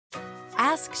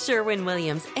Ask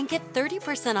Sherwin-Williams and get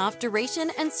 30% off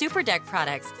Duration and Super Deck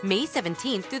products May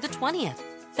 17th through the 20th.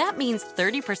 That means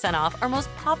 30% off our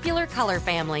most popular color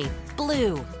family,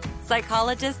 blue.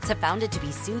 Psychologists have found it to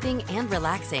be soothing and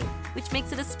relaxing, which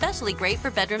makes it especially great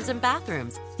for bedrooms and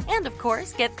bathrooms. And of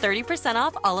course, get 30%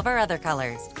 off all of our other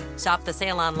colors. Shop the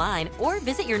sale online or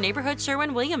visit your neighborhood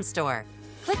Sherwin-Williams store.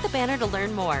 Click the banner to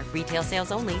learn more. Retail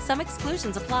sales only. Some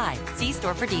exclusions apply. See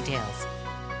store for details.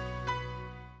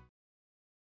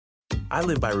 I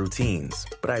live by routines,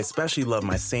 but I especially love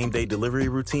my same-day delivery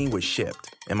routine with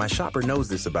Shipt. And my shopper knows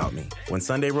this about me. When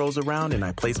Sunday rolls around and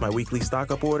I place my weekly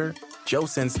stock-up order, Joe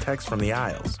sends texts from the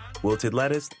aisles. Wilted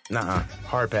lettuce? Nuh-uh,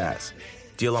 hard pass.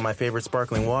 Deal on my favorite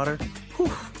sparkling water?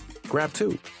 Whew, grab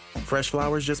two. Fresh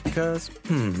flowers just because?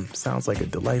 Sounds like a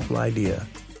delightful idea.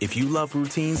 If you love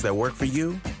routines that work for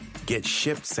you, get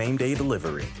Shipt same-day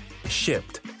delivery.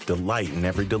 Shipt, delight in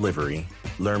every delivery.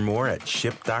 Learn more at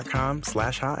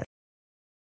shipt.com/hi.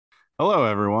 Hello,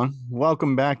 everyone.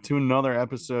 Welcome back to another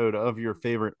episode of your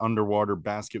favorite underwater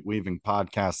basket weaving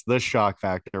podcast, The Schoch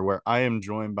Factor, where I am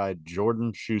joined by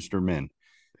Jordan Shusterman,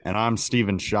 and I'm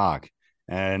Stephen Schoch.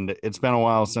 And it's been a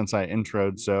while since I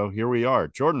introed, so here we are.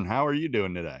 Jordan, how are you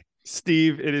doing today?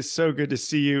 Steve, it is so good to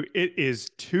see you. It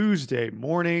is Tuesday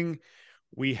morning.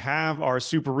 We have our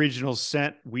super regionals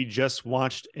set. We just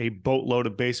watched a boatload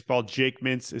of baseball. Jake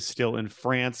Mintz is still in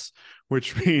France,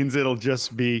 which means it'll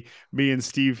just be me and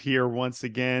Steve here once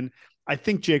again. I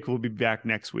think Jake will be back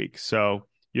next week, so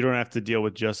you don't have to deal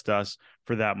with just us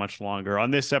for that much longer.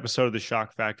 On this episode of The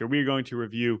Schoch Factor, we are going to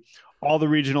review all the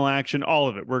regional action, all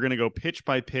of it. We're going to go pitch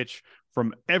by pitch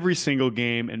from every single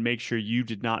game and make sure you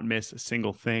did not miss a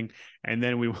single thing. And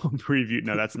then we will preview.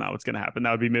 No, that's not what's going to happen.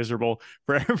 That would be miserable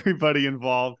for everybody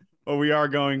involved. But we are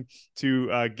going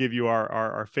to give you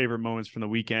our favorite moments from the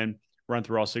weekend, run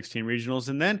through all 16 regionals,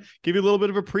 and then give you a little bit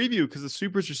of a preview because the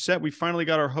supers are set. We finally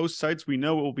got our host sites. We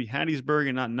know it will be Hattiesburg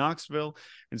and not Knoxville.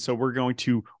 And so we're going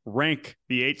to rank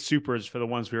the 8 supers for the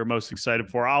ones we are most excited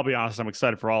for. I'll be honest, I'm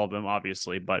excited for all of them,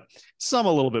 obviously, but some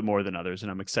a little bit more than others.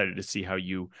 And I'm excited to see how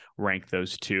you rank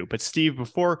those too. But Steve,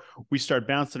 before we start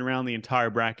bouncing around the entire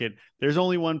bracket, there's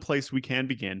only one place we can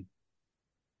begin.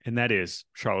 And that is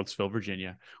Charlottesville,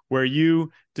 Virginia, where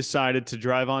you decided to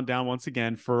drive on down once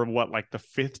again for like the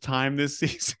 5th time this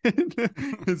season.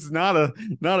 It's not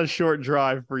a short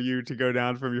drive for you to go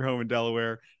down from your home in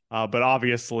Delaware. But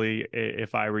obviously,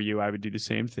 if I were you, I would do the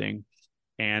same thing.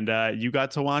 And you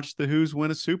got to watch the Who's win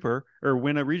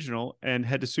a regional and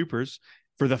head to supers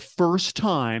for the first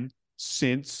time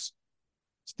since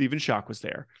Stephen Schoch was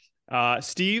there.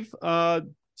 Steve,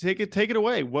 Take it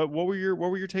away. What were your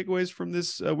takeaways from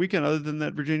this weekend, other than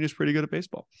that Virginia's pretty good at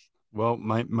baseball? Well,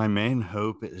 my main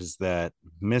hope is that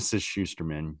Mrs.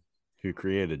 Shusterman, who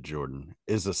created Jordan,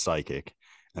 is a psychic,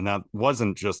 and that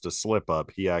wasn't just a slip up.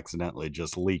 He accidentally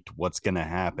just leaked what's going to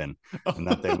happen, and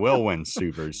that they will win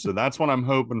supers. So that's what I'm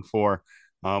hoping for.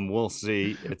 We'll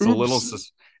see.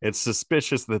 It's it's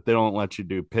suspicious that they don't let you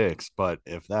do picks, but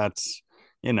if that's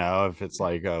if it's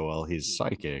like, oh, well, he's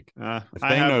psychic. I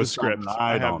have the script.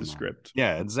 I have the script.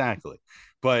 Yeah, exactly.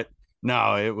 But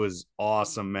no, it was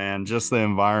awesome, man. Just the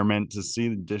environment, to see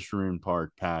the Dish Room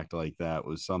Park packed like that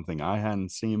was something I hadn't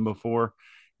seen before.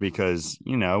 Because,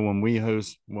 when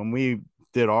we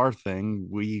did our thing,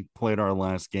 we played our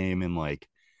last game in like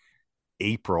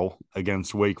April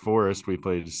against Wake Forest. We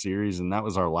played a series, and that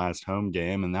was our last home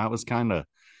game. And that was kind of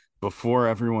before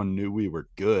everyone knew we were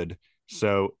good.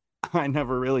 So I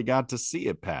never really got to see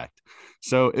it packed.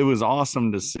 So it was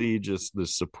awesome to see just the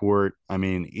support. I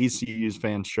mean, ECU's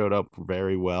fans showed up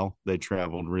very well. They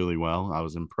traveled really well. I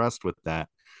was impressed with that.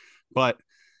 But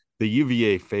the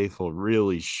UVA faithful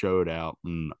really showed out,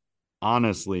 and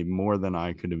honestly, more than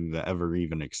I could have ever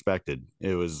even expected.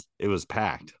 It was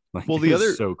packed.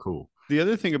 So cool. The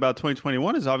other thing about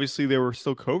 2021 is obviously there were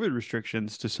still COVID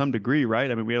restrictions to some degree,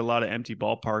 right? I mean, we had a lot of empty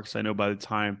ballparks. I know by the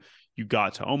time you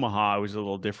got to Omaha, it was a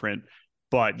little different.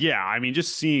 But yeah, I mean,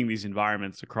 just seeing these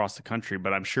environments across the country,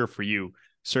 but I'm sure for you,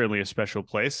 certainly a special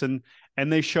place. And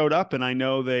they showed up, and I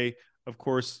know they, of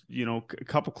course, a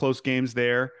couple close games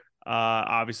there.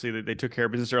 Obviously, they took care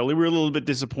of business early. We were a little bit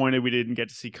disappointed we didn't get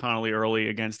to see Connolly early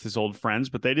against his old friends,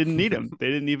 but they didn't need him. They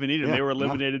didn't even need him. They were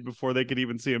eliminated before they could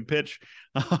even see him pitch.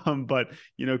 But,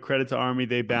 credit to Army.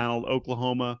 They battled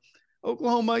Oklahoma, they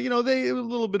it was a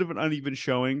little bit of an uneven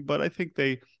showing, but I think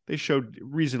they showed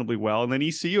reasonably well. And then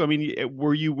ECU, I mean,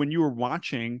 when you were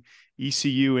watching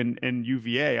ECU and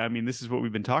UVA, I mean, this is what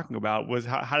we've been talking about, was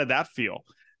how did that feel?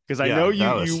 Because I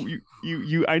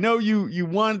know you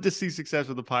wanted to see success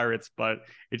with the Pirates, but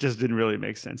it just didn't really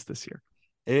make sense this year.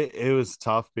 It was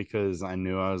tough because I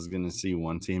knew I was going to see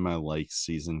one team I like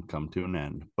season come to an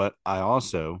end, but I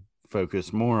also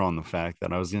focused more on the fact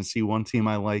that I was going to see one team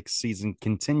I like season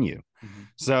continue. Mm-hmm.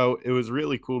 So it was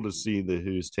really cool to see the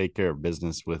Who's take care of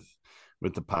business with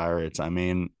the Pirates. I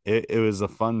mean, it was a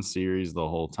fun series the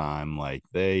whole time. Like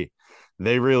they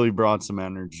really brought some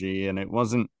energy, and it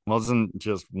wasn't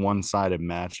just one-sided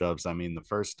matchups. I mean, the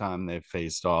first time they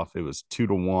faced off, it was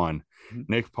 2-1.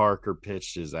 Nick Parker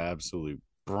pitched his absolute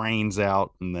brains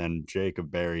out, and then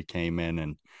Jacob Berry came in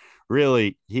and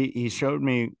really he showed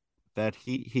me that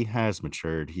he has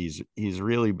matured. He's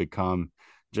really become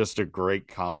just a great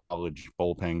college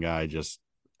bullpen guy, just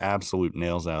absolute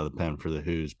nails out of the pen for the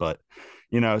Who's. But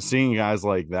seeing guys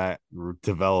like that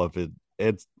develop,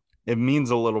 it means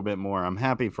a little bit more. I'm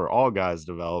happy for all guys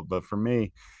develop, but for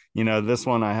me, this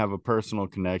one I have a personal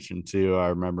connection to. I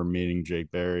remember meeting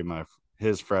Jake Berry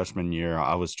his freshman year.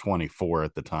 I was 24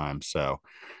 at the time, so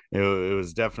it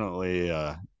was definitely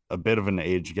a bit of an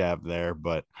age gap there.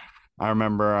 But I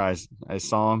remember I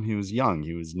saw him. He was young.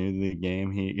 He was new to the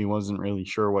game. He wasn't really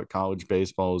sure what college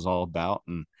baseball was all about,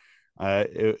 and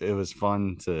it was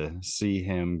fun to see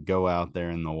him go out there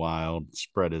in the wild,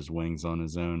 spread his wings on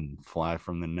his own, and fly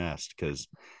from the nest. Because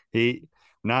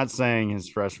not saying his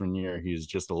freshman year, he was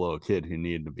just a little kid who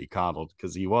needed to be coddled,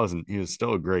 because he wasn't. He was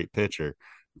still a great pitcher,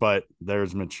 but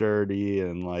there's maturity,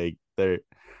 and like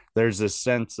there's this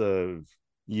sense of,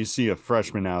 you see a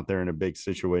freshman out there in a big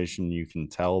situation, you can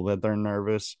tell that they're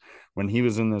nervous. When he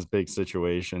was in this big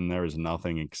situation, there was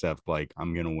nothing except like,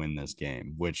 I'm going to win this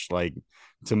game, which, like,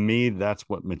 to me, that's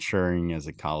what maturing as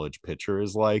a college pitcher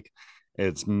is like.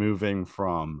 It's moving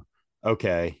from,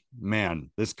 okay, man,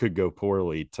 this could go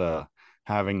poorly, to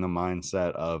having the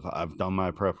mindset of, I've done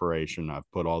my preparation, I've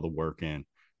put all the work in.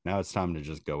 Now it's time to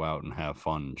just go out and have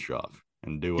fun and shove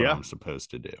and do what I'm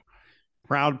supposed to do.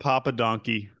 Proud Papa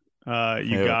Donkey.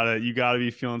 You gotta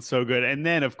be feeling so good. And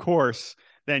then, of course,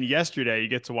 yesterday you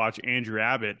get to watch Andrew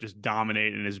Abbott just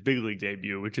dominate in his big league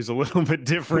debut, which is a little bit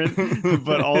different,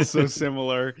 but also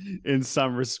similar in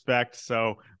some respect.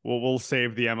 So we'll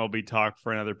save the MLB talk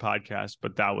for another podcast,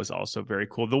 but that was also very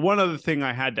cool. The one other thing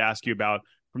I had to ask you about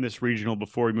from this regional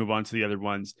before we move on to the other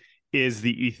ones is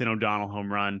the Ethan O'Donnell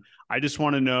home run. I just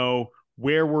want to know,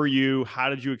 where were you? How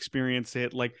did you experience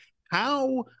it? Like,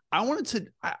 how I wanted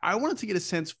to get a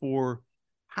sense for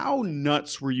how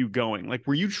nuts were you going? Like,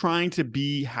 were you trying to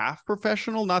be half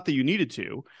professional? Not that you needed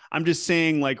to. I'm just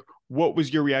saying, like, what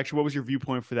was your reaction? What was your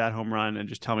viewpoint for that home run? And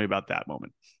just tell me about that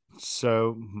moment.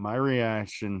 So my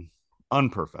reaction,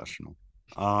 unprofessional,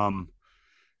 of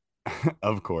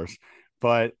course,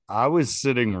 but I was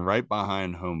sitting right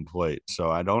behind home plate. So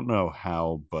I don't know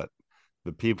how, but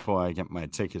the people I get my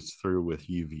tickets through with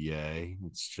UVA,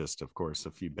 it's just, of course,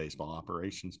 a few baseball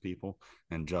operations people.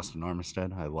 And Justin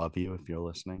Armistead, I love you if you're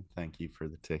listening. Thank you for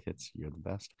the tickets. You're the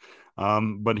best.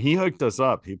 But he hooked us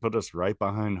up. He put us right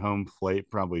behind home plate,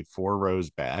 probably 4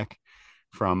 rows back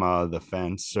from the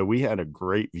fence. So we had a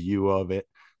great view of it,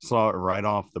 saw it right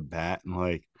off the bat. And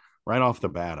like right off the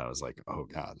bat, I was like, oh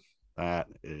God, that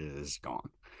is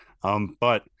gone.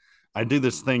 But I do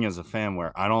this thing as a fan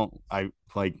where I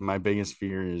like, my biggest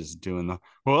fear is doing the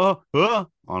on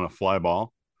a fly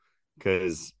ball,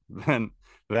 because then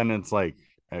it's like,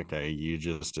 okay, you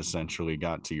just essentially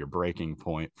got to your breaking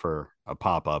point for a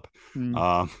pop-up.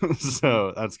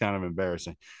 So that's kind of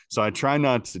embarrassing. So I try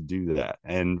not to do that.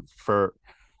 And for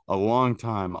a long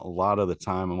time, a lot of the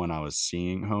time when I was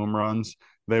seeing home runs,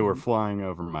 they were flying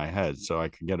over my head, so I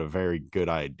could get a very good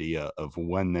idea of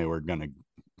when they were going to,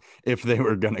 if they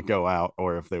were going to go out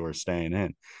or if they were staying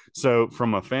in. So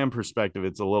from a fan perspective,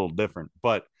 it's a little different,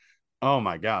 but oh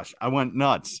my gosh, I went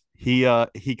nuts. He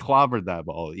clobbered that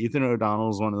ball. Ethan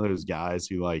O'Donnell is one of those guys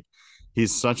who, like,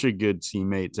 he's such a good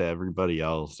teammate to everybody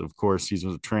else. Of course, he's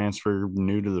a transfer,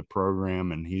 new to the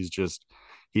program, and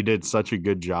he did such a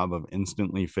good job of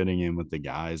instantly fitting in with the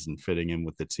guys and fitting in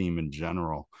with the team in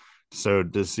general. So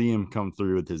to see him come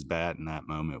through with his bat in that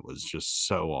moment was just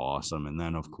so awesome. And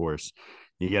then, of course,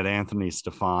 you get Anthony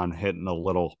Stefan hitting a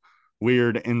little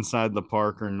weird inside the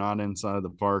Parker, not inside the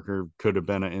Parker, could have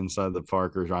been an inside the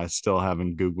Parker. I still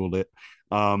haven't Googled it.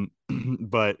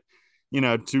 But,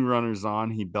 2 runners on,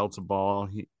 he belts a ball.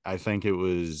 I think it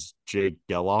was Jake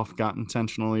Geloff got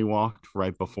intentionally walked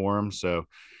right before him. So,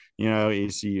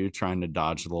 ECU trying to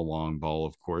dodge the long ball,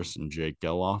 of course, and Jake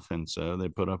Geloff. And so they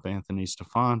put up Anthony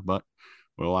Stefan. But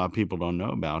what a lot of people don't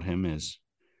know about him is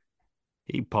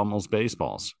he pummels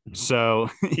baseballs.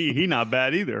 So he not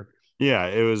bad either. Yeah,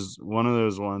 it was one of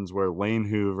those ones where Lane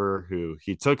Hoover, who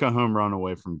he took a home run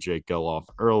away from Jake Geloff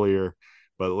earlier,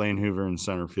 But Lane Hoover in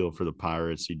center field for the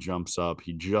Pirates, he jumps up,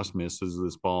 he just misses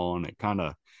this ball, and it kind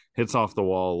of hits off the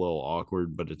wall a little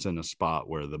awkward, but it's in a spot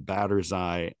where the batter's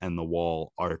eye and the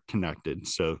wall are connected.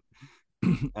 So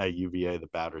at UVA, the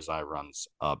batter's eye runs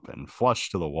up and flush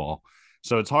to the wall.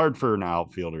 So it's hard for an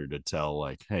outfielder to tell,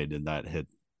 like, hey, did that hit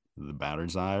the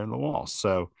batter's eye or the wall?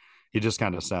 So he just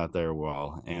kind of sat there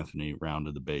while Anthony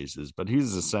rounded the bases, but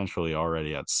he's essentially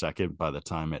already at second by the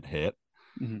time it hit.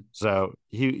 Mm-hmm. So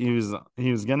he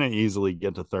was going to easily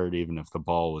get to third, even if the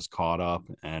ball was caught up,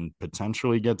 and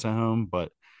potentially get to home,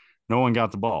 but no one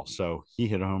got the ball. So he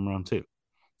hit a home run too.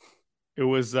 It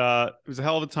was a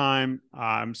hell of a time.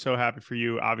 I'm so happy for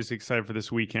you. Obviously excited for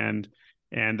this weekend,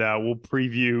 and we'll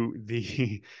preview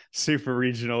the Super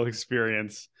Regional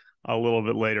experience a little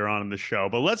bit later on in the show.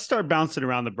 But let's start bouncing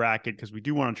around the bracket because we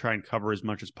do want to try and cover as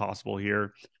much as possible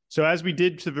here. So as we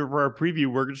did for our preview,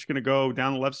 we're just going to go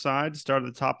down the left side, start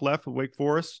at the top left with Wake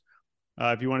Forest.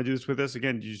 If you want to do this with us,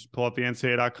 again, you just pull up the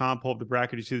NCAA.com, pull up the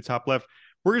bracket, you see the top left.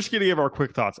 We're just going to give our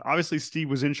quick thoughts. Obviously, Steve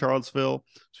was in Charlottesville,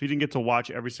 so he didn't get to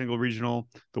watch every single regional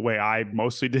the way I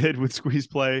mostly did with Squeeze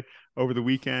Play over the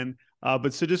weekend.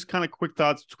 But so just kind of quick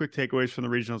thoughts, quick takeaways from the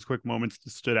regionals, quick moments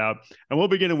that stood out. And we'll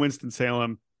begin in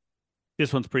Winston-Salem.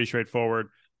 This one's pretty straightforward.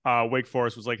 Wake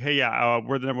Forest was like, hey,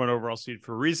 we're the number one overall seed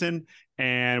for a reason.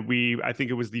 And I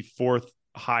think it was the fourth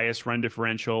highest run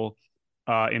differential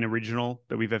in a regional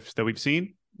that we've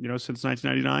seen, since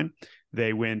 1999.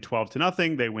 They win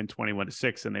 12-0. They win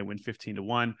 21-6, and they win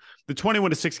 15-1. The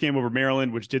 21-6 game over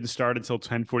Maryland, which didn't start until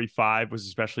 10:45, was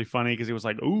especially funny because it was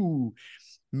like, ooh,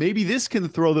 maybe this can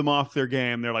throw them off their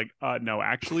game. They're like, no,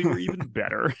 actually, we're even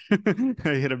better.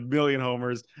 They hit a million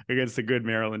homers against a good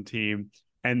Maryland team.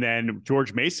 And then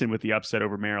George Mason with the upset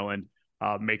over Maryland,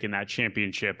 making that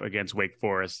championship against Wake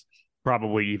Forest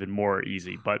probably even more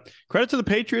easy. But credit to the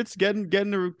Patriots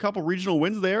getting a couple regional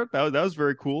wins there. That was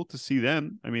very cool to see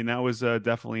them. I mean, that was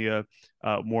definitely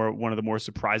one of the more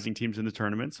surprising teams in the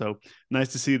tournament. So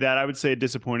nice to see that. I would say a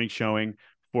disappointing showing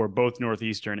for both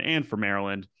Northeastern and for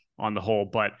Maryland on the whole.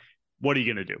 But what are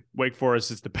you going to do? Wake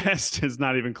Forest is the best. It's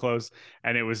not even close.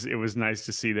 And it was nice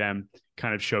to see them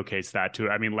kind of showcase that too.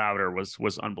 I mean, Louder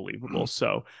was unbelievable.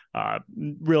 So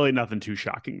really nothing too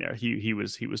shocking there. He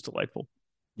was delightful.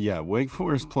 Yeah, Wake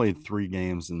Forest played 3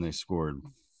 games and they scored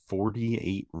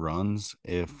 48 runs.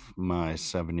 If my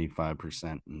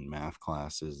 75% in math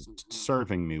class is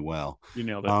serving me well. You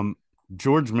nailed it.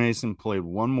 George Mason played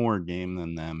one more game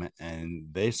than them and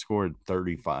they scored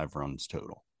 35 runs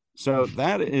total. So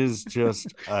that is just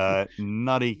a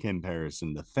nutty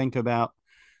comparison to think about.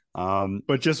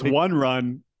 But just one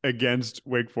run against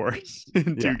Wake Forest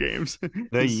in 2 games.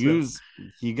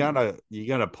 You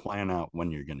gotta plan out when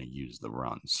you're gonna use the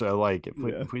run. So like if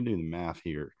we do the math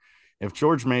here, if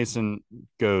George Mason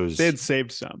goes, they'd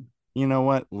saved some. You know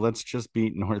what? Let's just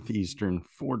beat Northeastern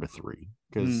 4-3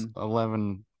 because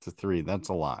 11-3, that's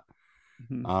a lot.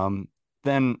 Mm-hmm.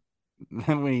 Then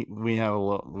we have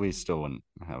we still wouldn't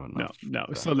have enough. No,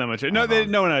 still not much. No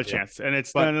one had a chance, and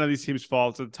it's none of these teams'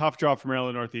 fault. It's a tough draw for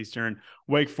Maryland Northeastern.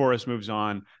 Wake Forest moves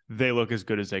on. They look as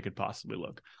good as they could possibly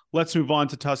look. Let's move on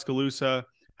to Tuscaloosa.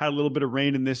 Had a little bit of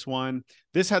rain in this one.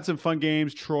 This had some fun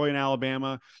games. Troy and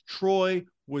Alabama. Troy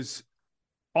was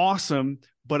awesome,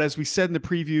 but as we said in the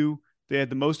preview, they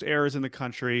had the most errors in the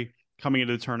country coming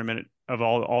into the tournament of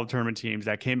all the tournament teams.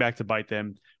 That came back to bite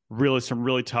them. Some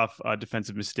really tough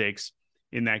defensive mistakes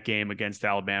in that game against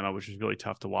Alabama, which was really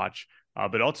tough to watch.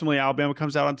 But ultimately, Alabama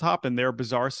comes out on top, and their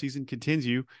bizarre season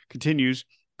continues.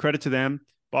 Credit to them.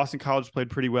 Boston College played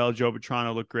pretty well. Joe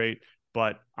Vitrano looked great,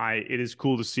 but it is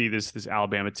cool to see this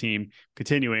Alabama team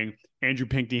continuing. Andrew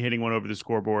Pinckney hitting one over the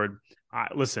scoreboard.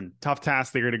 Listen, tough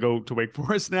task. They're going to go to Wake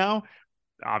Forest now.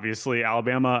 Obviously,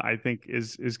 Alabama, I think,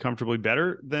 is comfortably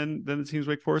better than the teams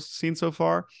Wake Forest has seen so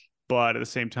far. But at the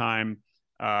same time,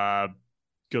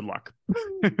 good luck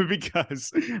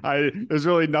because there's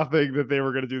really nothing that they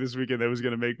were going to do this weekend that was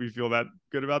going to make me feel that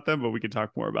good about them, but we can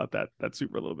talk more about that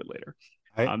Super a little bit later.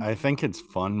 I think it's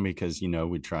fun because,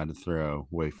 we tried to throw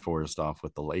Wake Forest off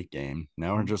with the late game.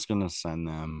 Now we're just going to send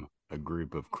them a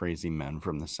group of crazy men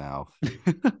from the South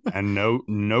and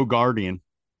no guardian,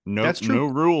 no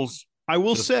rules. I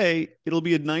will say it'll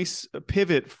be a nice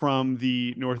pivot from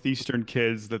the Northeastern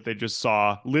kids that they just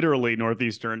saw, literally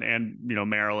Northeastern and,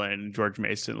 Maryland and George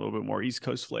Mason, a little bit more East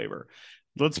Coast flavor.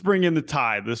 Let's bring in the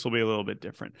Tide. This will be a little bit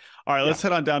different. All right, let's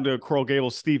head on down to Coral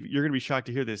Gables. Steve, you're going to be shocked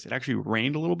to hear this. It actually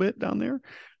rained a little bit down there.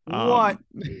 What?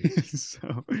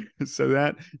 So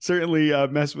that certainly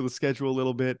messed with the schedule a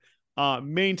little bit.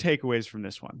 Main takeaways from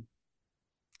this one.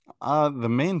 The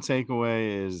main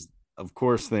takeaway is of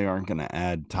course, they aren't going to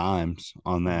add times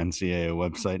on the NCAA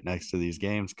website next to these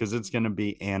games because it's going to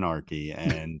be anarchy.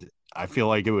 And I feel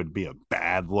like it would be a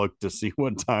bad look to see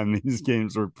what time these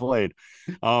games were played.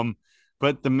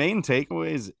 But the main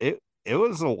takeaway is it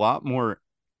was a lot more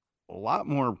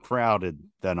crowded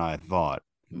than I thought,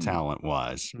 talent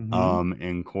wise.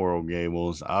 In Coral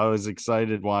Gables, I was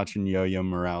excited watching Yo-Yo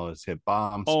Morales hit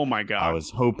bombs. Oh my God. I was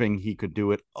hoping he could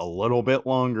do it a little bit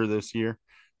longer this year,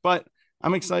 but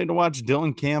I'm excited to watch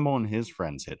Dylan Campbell and his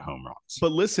friends hit home runs.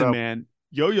 But listen, man,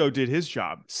 Yo-Yo did his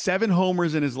job. 7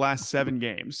 homers in his last 7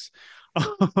 games.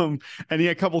 And he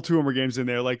had a couple 2-homer games in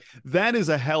there. Like, that is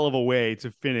a hell of a way to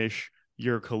finish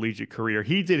your collegiate career.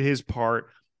 He did his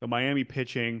part. The Miami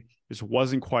pitching just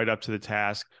wasn't quite up to the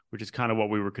task, which is kind of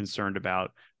what we were concerned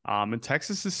about. And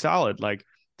Texas is solid. Like,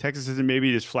 Texas isn't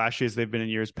maybe as flashy as they've been in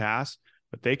years past,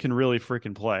 but they can really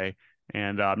freaking play.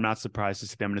 And I'm not surprised to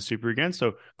see them in a super again.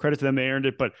 So credit to them, they earned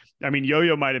it. But I mean,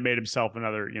 Yo-Yo might have made himself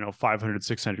another, 500,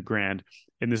 600 grand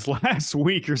in this last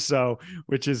week or so,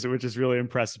 which is really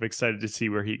impressive. Excited to see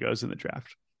where he goes in the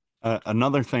draft.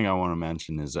 Another thing I want to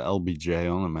mention is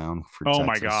LBJ on the mound for Texas. Oh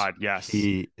my God, yes.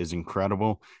 He is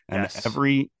incredible. And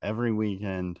every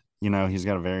weekend, he's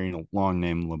got a very long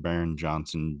name, LeBaron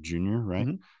Johnson Jr., right?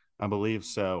 I believe.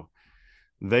 So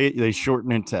they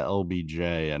shorten it to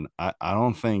LBJ. And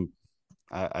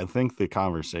I think the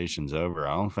conversation's over.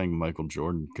 I don't think Michael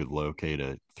Jordan could locate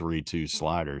a 3-2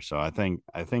 slider. So I think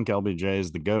LBJ is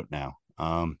the GOAT now.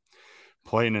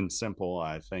 Plain and simple,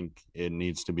 I think it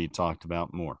needs to be talked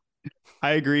about more.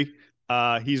 I agree.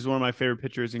 He's one of my favorite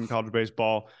pitchers in college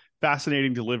baseball.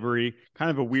 Fascinating delivery.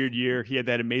 Kind of a weird year. He had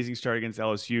that amazing start against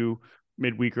LSU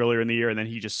midweek earlier in the year, and then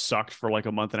he just sucked for like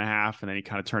a month and a half, and then he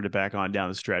kind of turned it back on down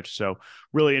the stretch. So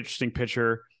really interesting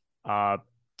pitcher.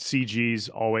 CGs,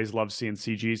 always love seeing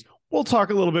CGs. We'll talk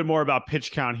a little bit more about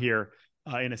pitch count here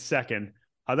in a second.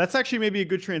 That's actually maybe a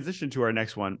good transition to our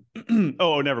next one.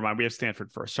 Oh, never mind. We have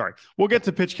Stanford first. Sorry. We'll get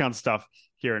to pitch count stuff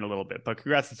here in a little bit, but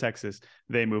congrats to Texas.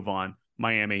 They move on.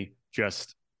 Miami,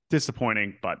 just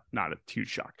disappointing, but not a huge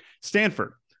shock.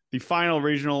 Stanford, the final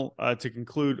regional to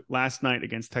conclude last night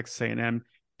against Texas A&M,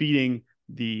 beating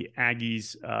the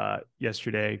Aggies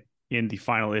yesterday in the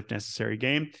final, if necessary,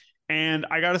 game. And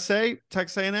I got to say,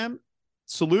 Texas A&M,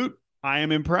 salute. I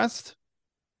am impressed.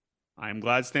 I'm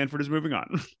glad Stanford is moving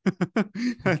on.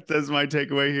 That's my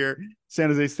takeaway here. San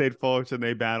Jose State, Fullerton,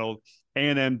 they battled.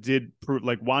 A&M did prove,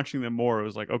 like, watching them more, it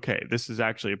was like, okay, this is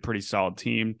actually a pretty solid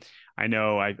team. I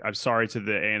know I'm sorry to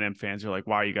the A&M fans who are like,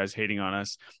 why are you guys hating on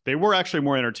us? They were actually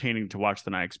more entertaining to watch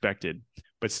than I expected.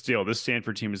 But still, this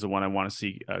Stanford team is the one I want to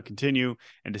see continue,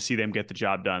 and to see them get the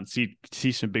job done. See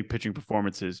some big pitching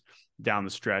performances down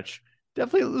the stretch.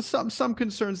 Definitely some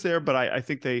concerns there, but I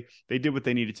think they did what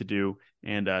they needed to do,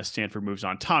 and Stanford moves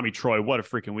on. Tommy Troy, what a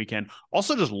freaking weekend.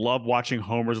 Also just love watching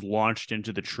homers launched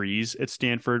into the trees at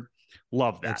Stanford.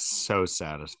 Love that. It's so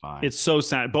satisfying. It's so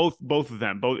sad. Both of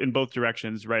them, both in both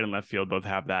directions, right and left field, both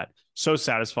have that. So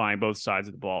satisfying, both sides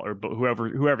of the ball, or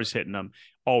whoever's hitting them.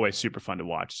 Always super fun to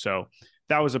watch. So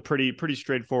that was a pretty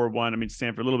straightforward one. I mean,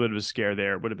 Stanford, a little bit of a scare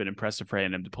there. Would have been impressive for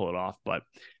A&M to pull it off, but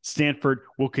Stanford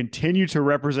will continue to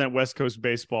represent West Coast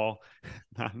baseball.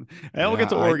 And we'll get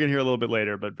to Oregon here a little bit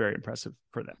later, but very impressive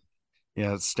for them.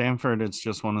 Yeah, Stanford, it's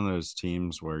just one of those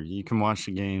teams where you can watch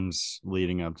the games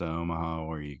leading up to Omaha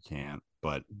or you can't,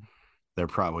 but they're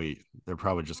probably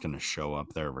just going to show up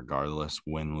there regardless,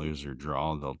 win, lose, or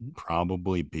draw. They'll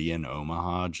probably be in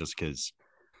Omaha just because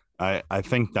I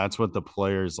think that's what the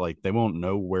players like. They won't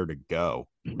know where to go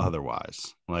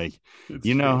otherwise. Like,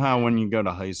 know how when you go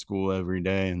to high school every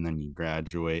day and then you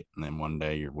graduate and then one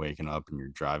day you're waking up and you're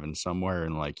driving somewhere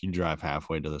and like you drive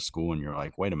halfway to the school and you're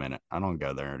like, wait a minute, I don't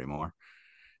go there anymore.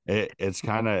 It's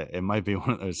kind of, it might be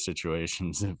one of those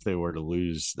situations if they were to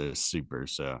lose this super.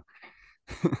 So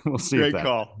we'll see. Great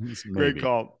call. Great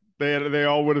call. They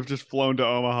all would have just flown to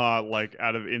Omaha like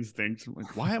out of instinct.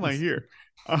 Like, why am I here?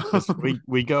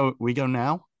 we go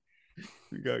now.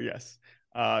 We go. Yes.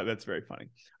 That's very funny.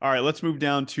 All right, let's move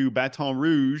down to Baton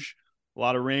Rouge. A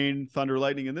lot of rain, thunder,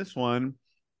 lightning in this one.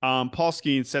 Paul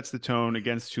Skeens sets the tone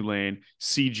against Tulane.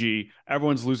 CG,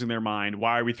 everyone's losing their mind.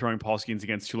 Why are we throwing Paul Skeens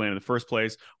against Tulane in the first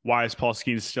place? Why is Paul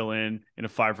Skeens still in a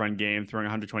 5-run game throwing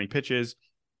 120 pitches?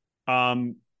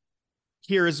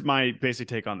 Here is my basic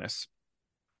take on this.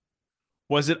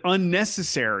 Was it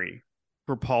unnecessary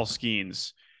for Paul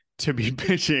Skeens to be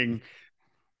pitching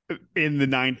in the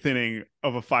 9th inning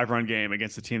of a 5-run game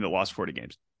against a team that lost 40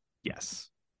 games? Yes.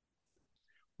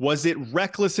 Was it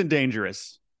reckless and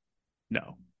dangerous?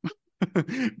 No.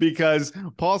 Because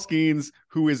Paul Skeens,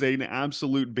 who is an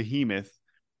absolute behemoth,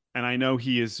 and I know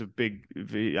he is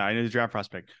I know the draft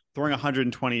prospect, throwing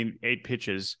 128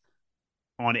 pitches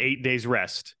on 8 days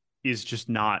rest is just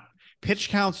not. Pitch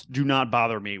counts do not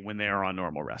bother me when they are on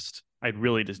normal rest. It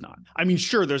really does not. I mean,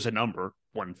 sure, there's a number,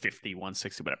 150,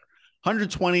 160, whatever.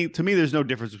 120, to me, there's no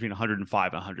difference between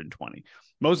 105 and 120.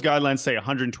 Most guidelines say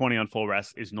 120 on full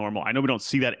rest is normal. I know we don't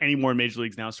see that anymore in major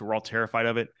leagues now, so we're all terrified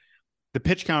of it. The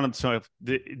pitch count itself,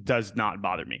 it does not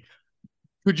bother me.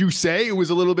 Could you say it was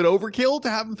a little bit overkill to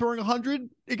have him throwing 100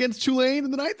 against Tulane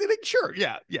in the ninth inning? Sure.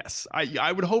 Yeah. Yes.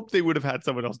 I would hope they would have had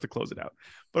someone else to close it out.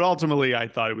 But ultimately, I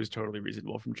thought it was totally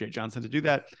reasonable from Jay Johnson to do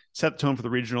that, set the tone for the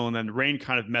regional, and then the rain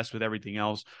kind of messed with everything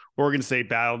else. Oregon State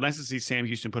battled. Nice to see Sam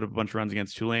Houston put up a bunch of runs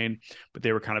against Tulane, but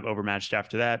they were kind of overmatched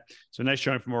after that. So nice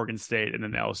showing from Oregon State, and then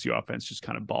the LSU offense just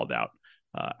kind of balled out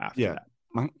after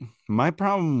that. My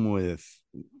problem with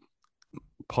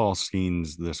Paul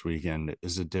Skeens this weekend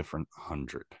is a different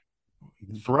 100.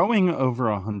 Throwing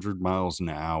over 100 miles an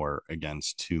hour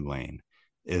against Tulane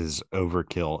is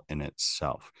overkill in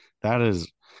itself. That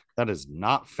is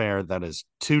not fair. That is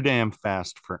too damn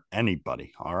fast for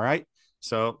anybody. All right.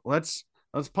 So let's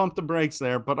pump the brakes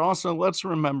there, but also let's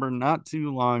remember not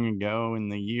too long ago in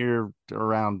the year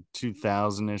around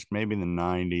 2000-ish, maybe the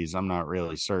 90s. I'm not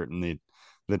really certain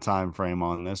the time frame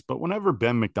on this, but whenever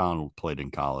Ben McDonald played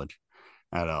in college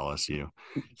at LSU,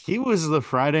 he was the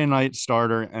Friday night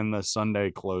starter and the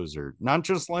Sunday closer. Not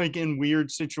just like in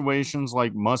weird situations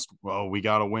like we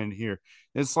got to win here.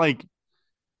 It's like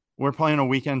we're playing a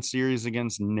weekend series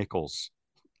against Nichols.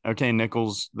 Okay,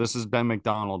 Nichols, this is Ben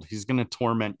McDonald. He's going to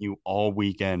torment you all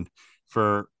weekend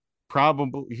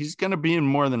he's going to be in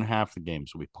more than half the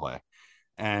games we play.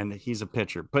 And he's a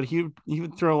pitcher, but he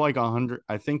would throw like 100.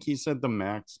 I think he said the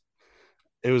max.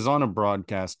 It was on a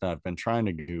broadcast that I've been trying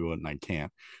to Google it and I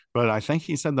can't. But I think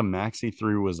he said the max he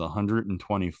threw was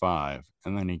 125,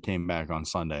 and then he came back on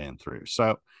Sunday and threw.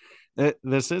 So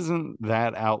this isn't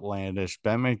that outlandish.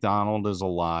 Ben McDonald is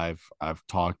alive. I've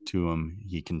talked to him.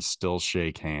 He can still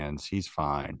shake hands. He's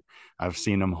fine. I've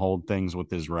seen him hold things with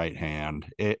his right hand.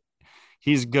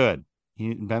 He's good.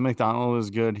 Ben McDonald is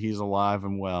good. He's alive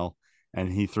and well,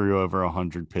 and he threw over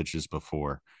 100 pitches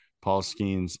before. Paul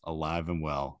Skeens alive and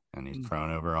well, and he's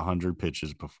thrown over 100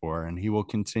 pitches before, and he will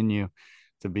continue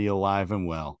to be alive and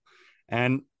well.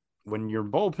 And when your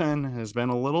bullpen has been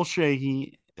a little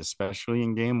shaky, especially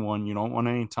in game one, you don't want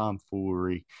any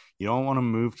tomfoolery. You don't want to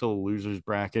move to the loser's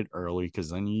bracket early because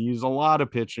then you use a lot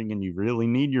of pitching and you really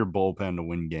need your bullpen to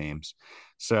win games.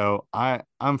 So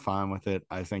I'm fine with it.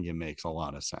 I think it makes a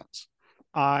lot of sense.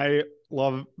 I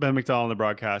love Ben McDonald on the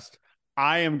broadcast.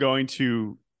 I am going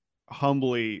to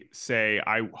humbly say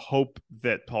I hope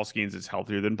that Paul Skeens is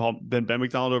healthier than Ben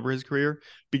McDonald over his career,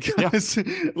 because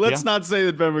let's not say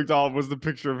that Ben McDonald was the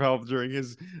picture of health during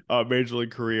his major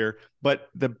league career, but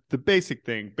the basic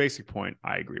point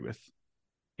I agree with.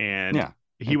 And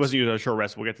he wasn't used on a short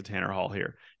rest. We'll get to Tanner Hall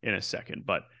here in a second,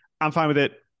 but I'm fine with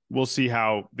it. We'll see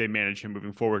how they manage him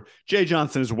moving forward. Jay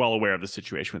Johnson is well aware of the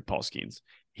situation with Paul Skeens.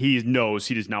 He knows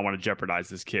he does not want to jeopardize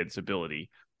this kid's ability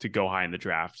to go high in the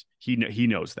draft. He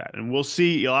knows that, and we'll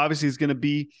see. He'll have to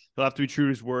be true to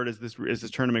his word as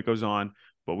this tournament goes on,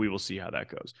 but we will see how that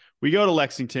goes. We go to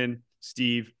Lexington,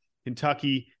 Steve.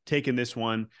 Kentucky taking this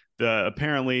one.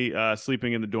 Apparently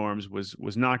sleeping in the dorms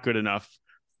was not good enough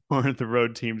for the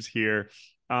road teams here.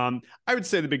 I would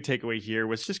say the big takeaway here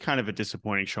was just kind of a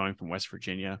disappointing showing from West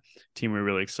Virginia, team we're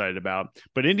really excited about.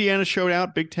 But Indiana showed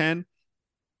out. Big Ten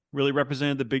really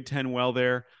represented the Big Ten well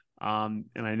there. And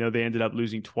I know they ended up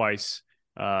losing twice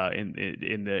in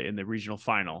the regional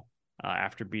final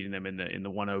after beating them in the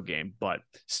 1-0 game, but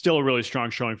still a really strong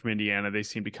showing from Indiana. They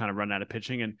seem to kind of run out of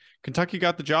pitching, and Kentucky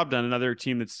got the job done. Another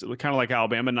team that's kind of like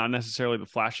Alabama, not necessarily the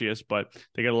flashiest, but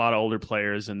they get a lot of older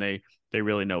players and they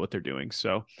really know what they're doing.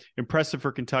 So impressive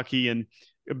for Kentucky, and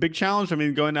a big challenge. I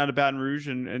mean, going out of Baton Rouge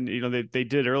and you know, they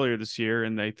did earlier this year,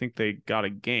 and they think they got a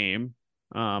game,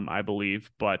 I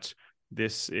believe, but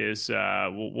this is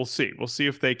we'll see. We'll see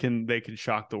if they can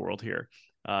shock the world here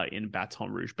in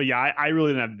Baton Rouge. But yeah, I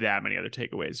really didn't have that many other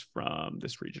takeaways from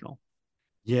this regional.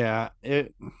 Yeah,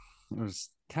 it was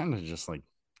kind of just like,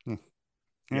 it's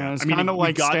I mean, kind of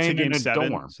like staying in a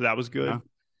 7, dorm, so that was good. You know?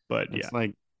 But it's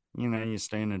like, you know, you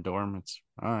stay in a dorm. It's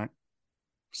all right,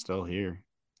 still here.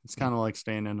 It's kind of like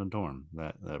staying in a dorm.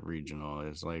 That regional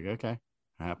is like, okay,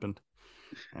 happened,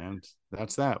 and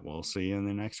that's that. We'll see you in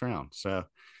the next round. So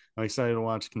I'm excited to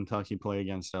watch Kentucky play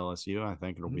against LSU. I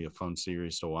think it'll be a fun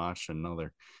series to watch.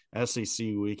 Another SEC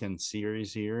weekend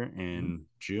series here in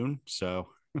June. So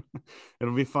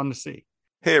it'll be fun to see.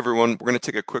 Hey, everyone. We're going to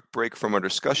take a quick break from our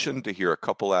discussion to hear a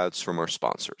couple ads from our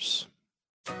sponsors.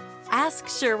 Ask Ask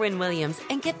Sherwin-Williams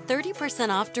and get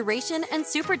 30% off Duration and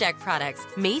Super Deck products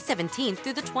May 17th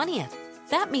through the 20th.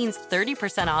 That means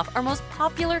 30% off our most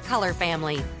popular color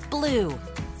family, blue.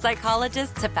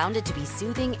 Psychologists have found it to be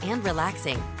soothing and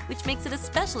relaxing, which makes it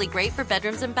especially great for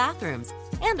bedrooms and bathrooms.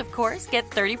 And of course, get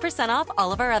 30% off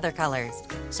all of our other colors.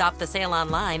 Shop the sale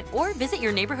online or visit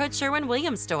your neighborhood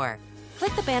Sherwin-Williams store.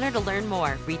 Click the banner to learn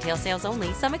more. Retail sales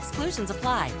only. Some exclusions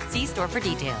apply. See store for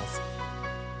details.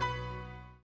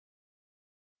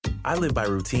 I live by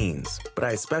routines, but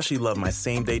I especially love my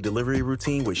same-day delivery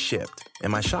routine with Shipt.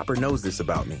 And my shopper knows this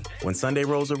about me. When Sunday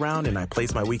rolls around and I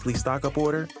place my weekly stock-up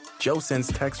order, Joe sends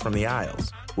text from the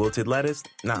aisles. Wilted lettuce?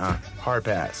 Nuh-uh. Hard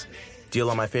pass.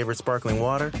 Deal on my favorite sparkling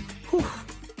water? Whew.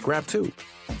 Grab two.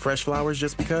 Fresh flowers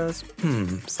just because?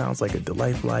 Sounds like a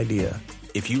delightful idea.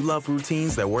 If you love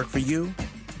routines that work for you,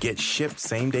 get Shipt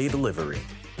same-day delivery.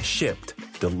 Shipt.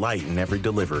 Delight in every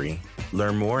delivery.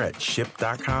 Learn more at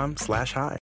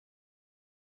shipt.com/hi.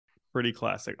 Pretty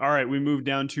classic. All right, we move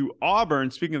down to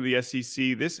Auburn. Speaking of the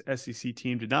SEC, this SEC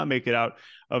team did not make it out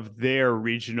of their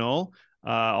regional.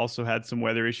 Also had some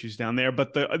weather issues down there,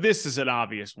 but this is an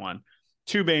obvious one.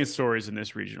 Two main stories in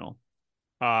this regional.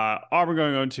 Auburn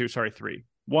going 0-2. Sorry, 3.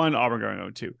 1, Auburn going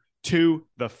 0-2. 2,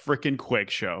 the freaking Quake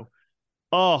show.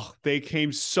 Oh, they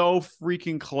came so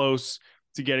freaking close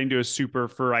to getting to a super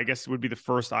for, I guess it would be the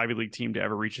first Ivy League team to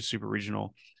ever reach a super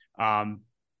regional.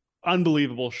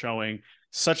 Unbelievable showing.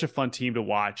 Such a fun team to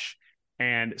watch.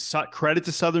 And credit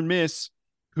to Southern Miss,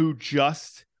 who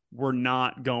just were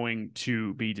not going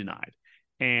to be denied.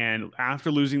 And after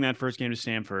losing that first game to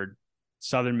Stanford,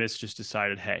 Southern Miss just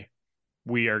decided, hey,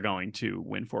 we are going to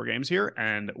win 4 games here.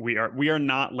 And we are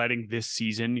not letting this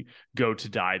season go to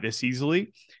die this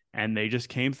easily. And they just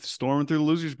came storming through the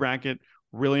losers bracket.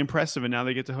 Really impressive. And now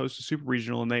they get to host a super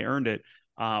regional and they earned it.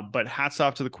 But hats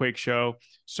off to the Quake show.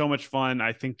 So much fun.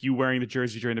 I think you wearing the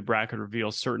jersey during the bracket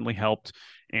reveal certainly helped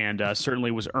and certainly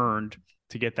was earned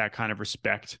to get that kind of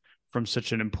respect from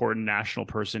such an important national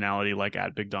personality like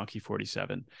at Big Donkey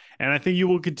 47. And I think you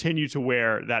will continue to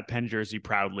wear that Penn jersey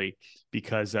proudly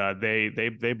because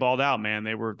they balled out, man.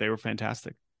 They were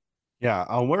fantastic. Yeah,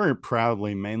 I'll wear it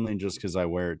proudly, mainly just because I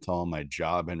wear it to all my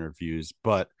job interviews.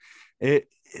 But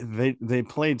they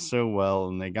played so well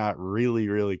and they got really,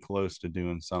 really close to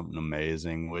doing something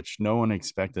amazing, which no one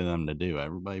expected them to do.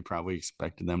 Everybody probably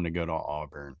expected them to go to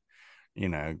Auburn,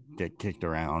 get kicked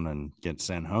around and get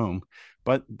sent home.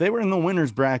 But they were in the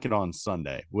winner's bracket on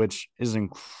Sunday, which is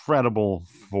incredible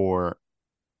for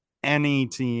any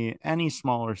team, any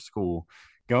smaller school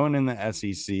going in the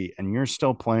SEC, and you're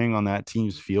still playing on that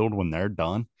team's field when they're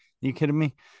done. You kidding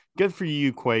me? Good for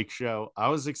you, Quake show. I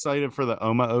was excited for the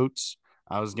Oma Oats.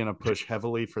 I was going to push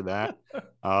heavily for that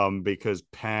because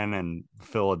Penn and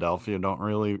Philadelphia don't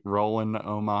really roll into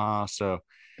Omaha. So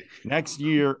next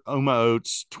year, Oma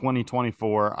Oats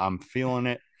 2024, I'm feeling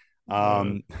it.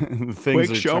 Quake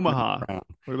Showmaha.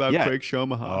 What about Quake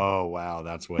Showmaha? Oh, wow.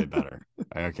 That's way better.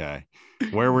 Okay.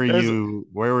 Where were you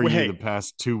the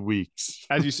past 2 weeks?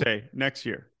 As you say, next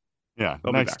year. Yeah,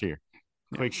 next year.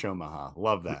 Quake Showmaha.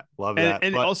 Love that.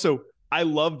 And also, I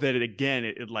love that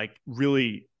it like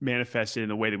really manifested in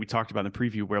the way that we talked about in the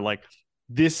preview, where like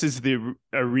this is the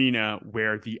arena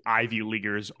where the Ivy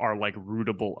Leaguers are like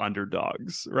rootable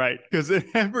underdogs, right? Because in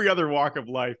every other walk of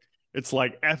life, it's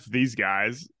like F these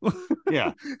guys.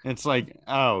 Yeah. It's like,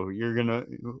 oh,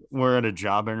 we're at a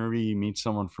job interview, you meet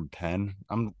someone from Penn.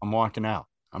 I'm walking out.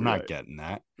 I'm not getting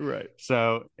that. Right.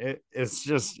 So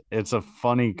it's a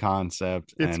funny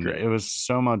concept. It's and great. It was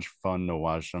so much fun to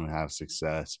watch them have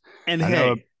success.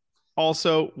 And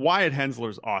also Wyatt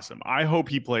Hensler's awesome. I hope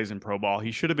he plays in pro ball.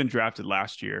 He should have been drafted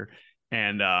last year.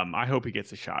 And I hope he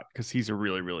gets a shot because he's a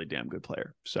really, really damn good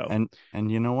player. So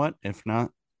and you know what? If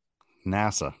not,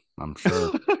 NASA, I'm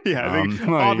sure. Yeah, I think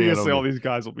obviously all these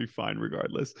guys will be fine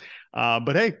regardless.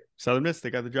 But hey, Southern Miss, they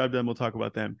got the job done. We'll talk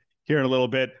about them here in a little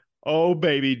bit. Oh,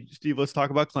 baby. Steve, let's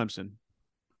talk about Clemson.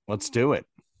 Let's do it.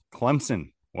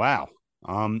 Clemson. Wow.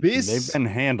 They've been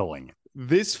handling it.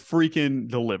 This freaking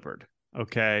delivered.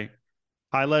 Okay.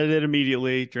 Highlighted it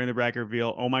immediately during the bracket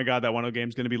reveal. Oh my God, that 1-0 game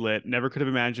is going to be lit. Never could have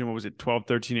imagined, what was it, 12,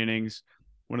 13 innings.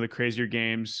 One of the crazier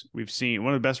games we've seen.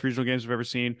 One of the best regional games we've ever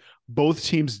seen. Both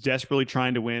teams desperately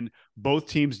trying to win. Both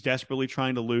teams desperately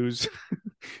trying to lose.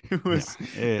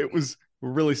 It was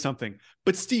really something.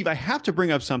 But Steve, I have to bring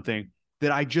up something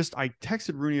that I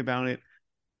texted Rooney about it.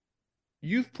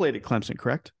 You've played at Clemson,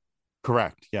 correct?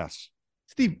 Correct. Yes.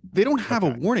 Steve, they don't have a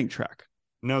warning track.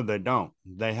 No, they don't.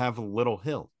 They have a little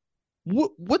hill.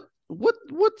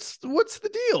 What's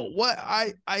the deal?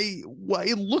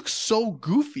 It looks so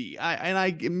goofy.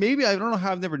 I don't know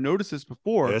how I've never noticed this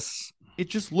before. it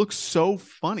just looks so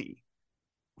funny.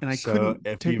 And I So couldn't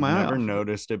if take you've my eye never off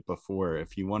noticed it before,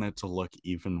 if you want it to look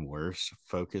even worse,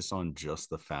 focus on just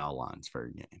the foul lines for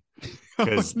a game. Oh,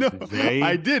 Because no, I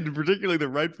they did, particularly the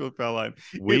right field foul line.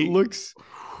 It we looks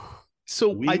so.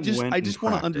 we I went and just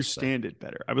want to practiced there. understand it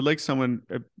better. I would like someone.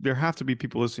 There have to be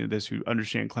people listening to this who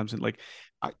understand Clemson. Like,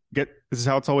 I get this is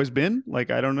how it's always been.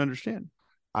 Like, I don't understand.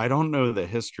 I don't know the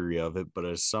history of it, but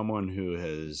as someone who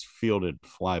has fielded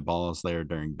fly balls there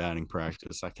during batting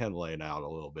practice, I can lay it out a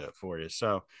little bit for you.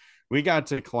 So we got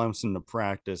to Clemson to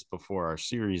practice before our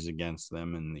series against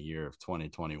them in the year of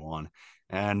 2021.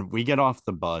 And we get off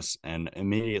the bus, and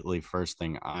immediately, first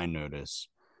thing I notice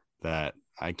that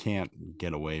I can't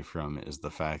get away from is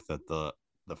the fact that the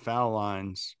foul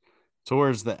lines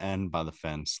towards the end by the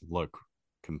fence look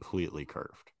completely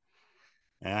curved.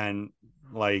 And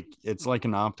like it's like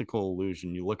an optical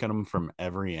illusion. You look at them from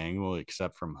every angle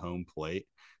except from home plate.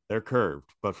 They're curved,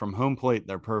 but from home plate,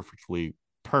 they're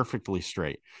perfectly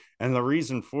straight. And the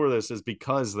reason for this is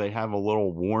because they have a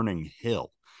little warning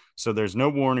hill. So there's no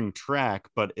warning track,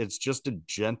 but it's just a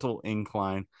gentle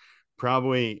incline.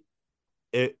 Probably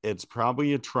it's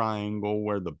probably a triangle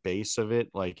where the base of it,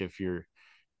 like if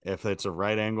it's a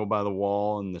right angle by the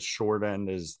wall and the short end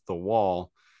is the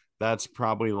wall, that's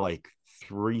probably like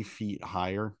 3 feet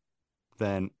higher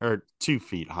or 2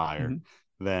 feet higher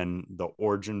than the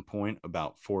origin point,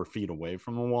 about 4 feet away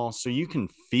from the wall. So you can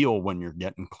feel when you're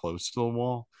getting close to the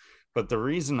wall. But the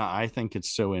reason I think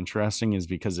it's so interesting is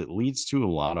because it leads to a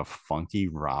lot of funky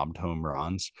robbed home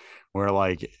runs where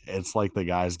like it's like the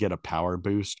guys get a power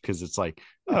boost because it's like,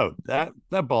 oh, that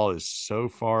ball is so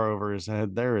far over his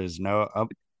head. There is no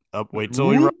up. Wait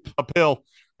till he runs uphill.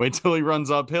 Wait till he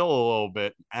runs uphill a little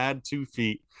bit. Add 2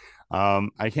 feet.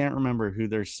 I can't remember who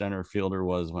their center fielder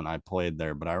was when I played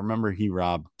there, but I remember he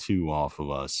robbed 2 off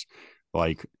of us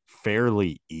like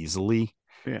fairly easily.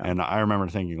 Yeah. And I remember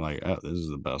thinking like, oh, this is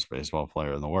the best baseball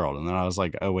player in the world. And then I was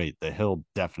like, oh, wait, the hill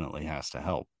definitely has to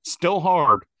help. Still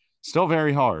hard, still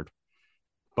very hard,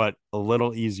 but a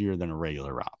little easier than a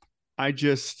regular rob. I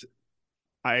don't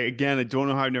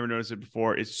know how I've never noticed it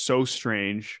before. It's so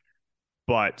strange,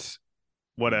 but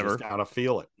whatever. You just gotta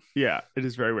feel it. Yeah, it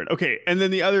is very weird. Okay, and then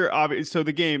the other obvious. So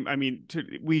the game. I mean,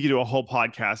 we could do a whole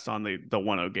podcast on the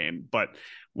 1-0 game, but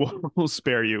we'll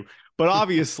spare you. But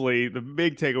obviously, the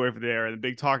big takeaway for there and the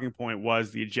big talking point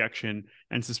was the ejection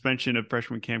and suspension of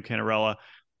freshman Cam Cannarella.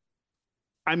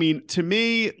 I mean, to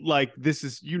me, like this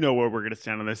is where we're going to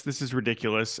stand on this. This is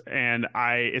ridiculous, and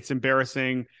it's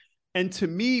embarrassing. And to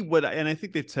me, and I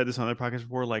think they've said this on their podcast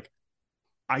before, like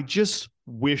I just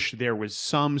wish there was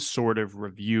some sort of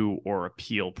review or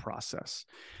appeal process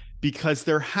because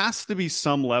there has to be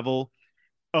some level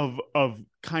of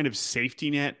kind of safety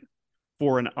net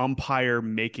for an umpire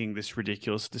making this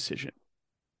ridiculous decision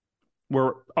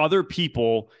where other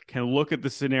people can look at the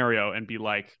scenario and be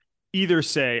like, either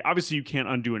say, obviously you can't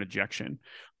undo an ejection,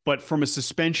 but from a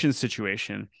suspension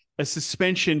situation, a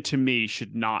suspension to me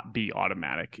should not be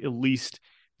automatic. At least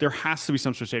there has to be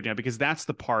some sort of safety net because that's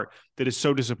the part that is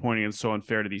so disappointing and so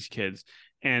unfair to these kids.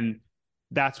 And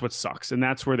that's what sucks. And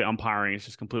that's where the umpiring is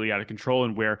just completely out of control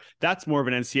and where that's more of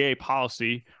an NCAA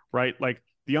policy, right? Like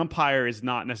the umpire is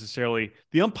not,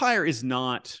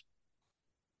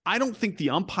 I don't think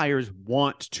the umpires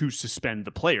want to suspend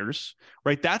the players,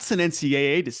 right? That's an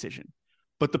NCAA decision.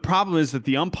 But the problem is that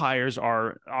the umpires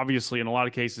are obviously in a lot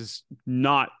of cases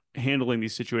not handling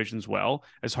these situations well,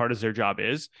 as hard as their job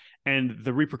is. And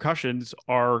the repercussions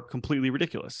are completely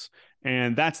ridiculous.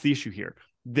 And that's the issue here.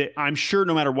 That I'm sure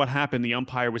no matter what happened, the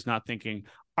umpire was not thinking,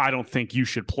 I don't think you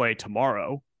should play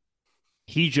tomorrow.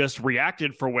 He just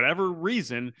reacted for whatever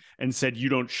reason and said,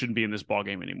 shouldn't be in this ball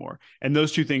game anymore. And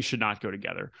those two things should not go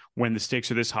together when the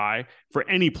stakes are this high for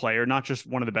any player, not just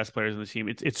one of the best players on the team.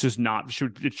 It's just not,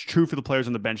 it's true for the players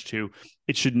on the bench too.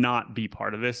 It should not be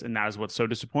part of this. And that is what's so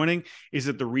disappointing. Is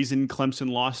it the reason Clemson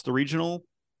lost the regional?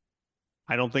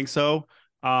 I don't think so.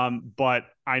 But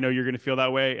I know you're going to feel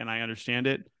that way and I understand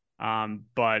it.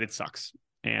 But it sucks.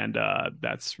 And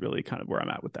that's really kind of where I'm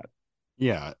at with that.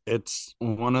 Yeah, it's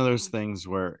one of those things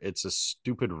where it's a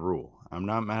stupid rule. I'm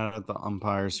not mad at the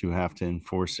umpires who have to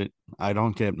enforce it. I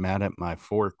don't get mad at my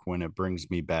fork when it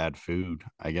brings me bad food.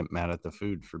 I get mad at the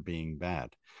food for being bad.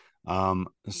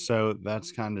 So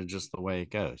that's kind of just the way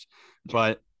it goes.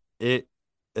 But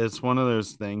it's one of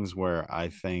those things where I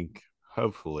think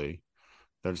hopefully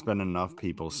there's been enough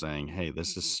people saying, hey,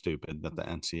 this is stupid, that the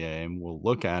NCAA will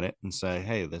look at it and say,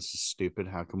 hey, this is stupid.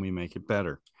 How can we make it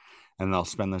better? And they'll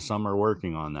spend the summer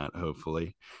working on that,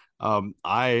 hopefully.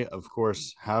 I, of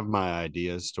course, have my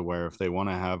ideas to where if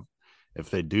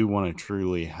they do want to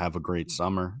truly have a great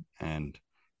summer and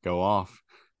go off,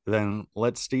 then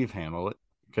let Steve handle it,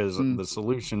 because Mm. the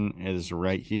solution is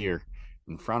right here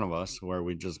in front of us, where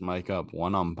we just mic up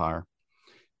one umpire,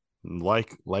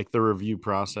 like the review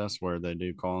process where they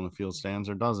do call in the field stands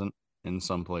or doesn't in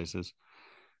some places.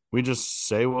 We just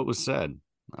say what was said.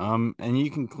 And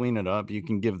you can clean it up. You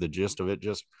can give the gist of it.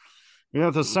 Just,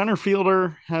 the center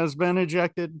fielder has been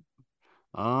ejected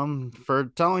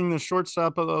for telling the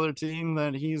shortstop of the other team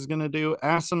that he's going to do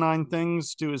asinine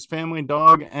things to his family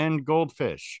dog and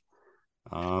goldfish.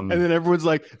 And then everyone's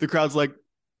like, the crowd's like,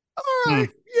 all right,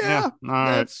 yeah, all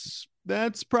right.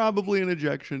 That's probably an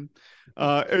ejection.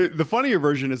 The funnier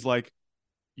version is like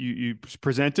you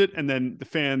present it and then the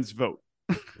fans vote.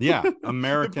 Yeah,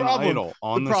 American Idol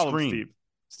on the screen.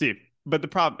 Steve. But the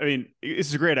problem, I mean,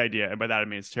 it's a great idea, and by that I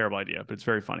mean it's a terrible idea, but it's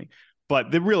very funny.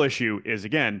 But the real issue is,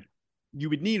 again, you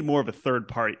would need more of a third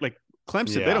party. Like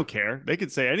Clemson, they don't care. They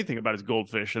could say anything about his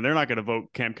goldfish, and they're not going to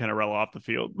vote Cam Kennarella off the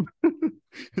field.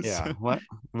 Yeah, so,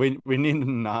 we need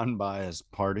a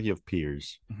non-biased party of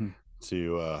peers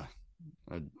to a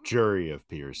jury of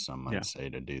peers, some might say,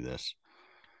 to do this.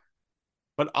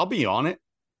 But I'll be on it.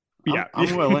 Yeah,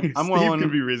 I'm willing. I'm willing. Steve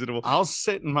can be reasonable. I'll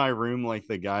sit in my room like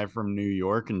the guy from New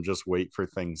York and just wait for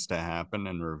things to happen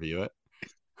and review it.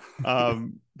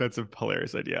 That's a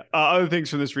hilarious idea. Other things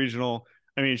from this regional,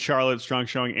 I mean, Charlotte, strong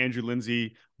showing. Andrew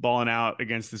Lindsay balling out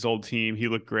against his old team. He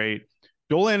looked great.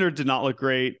 Dolander did not look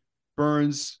great.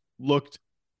 Burns looked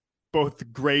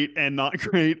both great and not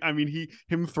great. I mean,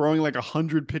 him throwing like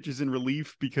 100 pitches in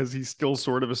relief because he's still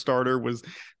sort of a starter was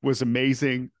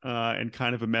amazing and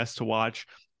kind of a mess to watch.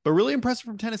 But really impressive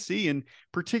from Tennessee, and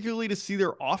particularly to see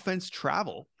their offense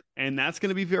travel. And that's going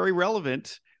to be very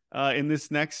relevant in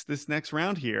this next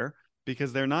round here,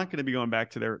 because they're not going to be going back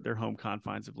to their home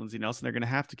confines of Lindsey Nelson. They're going to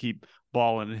have to keep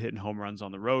balling and hitting home runs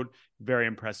on the road. Very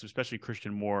impressive, especially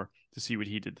Christian Moore, to see what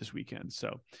he did this weekend.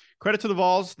 So credit to the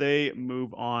Vols. They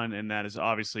move on, and that is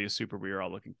obviously a super we are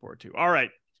all looking forward to. All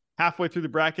right, halfway through the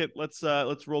bracket. Let's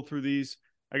roll through these.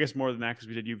 I guess more than that, because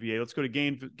we did UVA. Let's go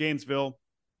to Gainesville.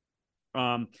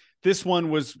 This one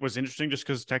was interesting just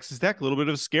because Texas Tech, a little bit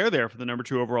of a scare there for the number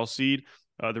 2 overall seed.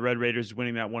 The Red Raiders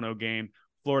winning that 1-0 game.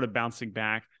 Florida bouncing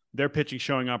back. Their pitching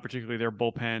showing up, particularly their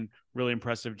bullpen, really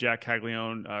impressive. Jack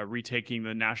Caglione retaking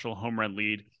the national home run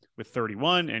lead with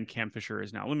 31, and Cam Fisher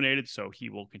is now eliminated, so he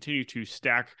will continue to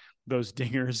stack those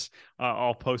dingers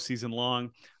all postseason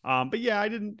long. But yeah,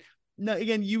 again,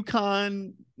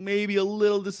 UConn maybe a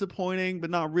little disappointing, but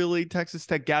not really. Texas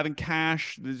Tech, Gavin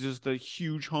Cash, just the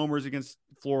huge homers against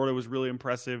Florida was really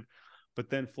impressive. But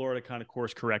then Florida kind of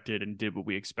course corrected and did what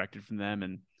we expected from them.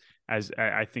 And as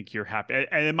I think you're happy.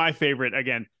 And my favorite,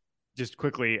 again, just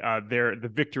quickly, the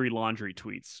victory laundry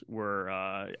tweets were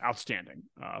outstanding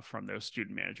from those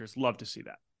student managers. Love to see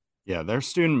that. Yeah, their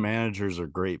student managers are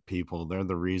great people. They're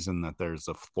the reason that there's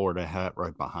a Florida hat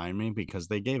right behind me, because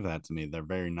they gave that to me. They're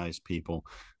very nice people.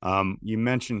 You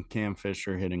mentioned Cam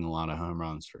Fisher hitting a lot of home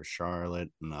runs for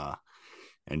Charlotte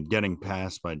and getting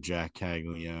passed by Jack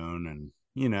Caglione. And,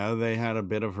 they had a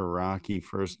bit of a rocky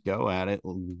first go at it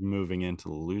moving into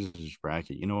the losers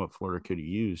bracket. You know what Florida could have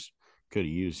used? Could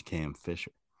have used Cam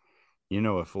Fisher. You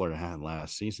know what Florida had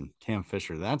last season? Cam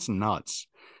Fisher. That's nuts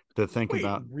to think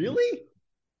about. Really?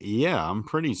 Yeah, I'm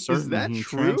pretty certain he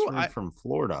transferred from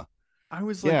Florida. I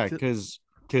was like, because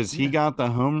he got the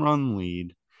home run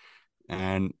lead, no,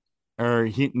 I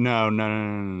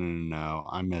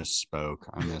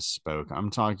misspoke. I'm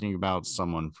talking about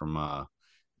someone from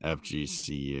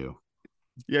FGCU.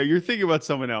 Yeah, you're thinking about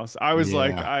someone else. I was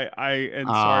like, sorry,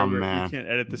 you can't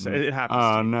edit this. It happens.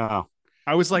 Oh no.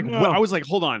 I was like,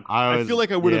 hold on. I feel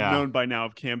like I would have known by now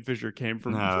if Cam Fisher came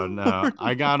from. No.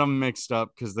 I got them mixed up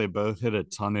because they both hit a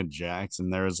ton of jacks,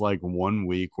 and there was like 1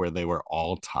 week where they were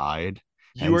all tied.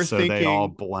 They all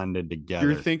blended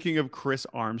together. You're thinking of Chris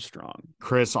Armstrong.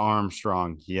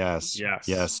 Yes.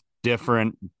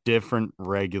 Different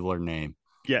regular name.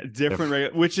 Yeah,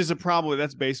 different, which is a problem.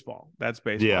 That's baseball.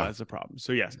 Yeah. That's a problem.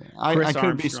 So yes, I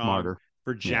could be smarter.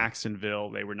 For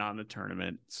Jacksonville, they were not in the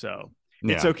tournament, so.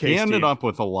 Yeah, it's okay. He ended up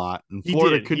with a lot, and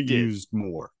Florida could have used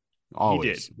more.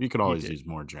 Always, you could always use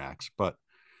more jacks, but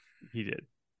he did.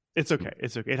 It's okay.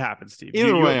 It's okay. It happens, Steve.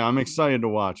 Either way, I'm excited to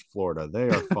watch Florida. They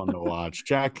are fun to watch.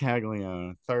 Jack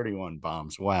Caglione, 31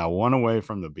 bombs. Wow, 1 away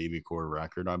from the BB Core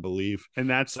record, I believe. And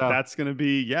that's going to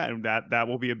be that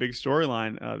will be a big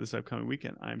storyline this upcoming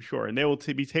weekend, I'm sure. And they will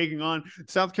be taking on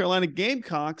South Carolina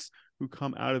Gamecocks, who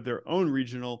come out of their own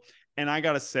regional. And I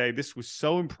got to say, this was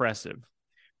so impressive,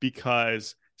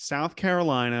 because South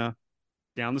Carolina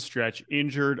down the stretch,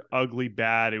 injured, ugly,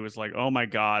 bad. It was like, oh my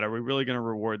God, are we really going to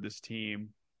reward this team?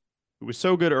 It was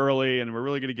so good early, and we're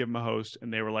really going to give them a host.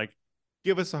 And they were like,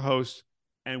 give us a host,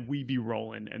 and we be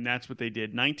rolling. And that's what they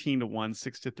did. 19-1,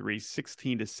 6-3,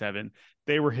 16-7.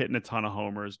 They were hitting a ton of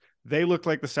homers. They looked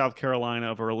like the South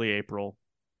Carolina of early April.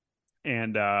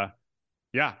 And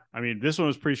yeah, I mean, this one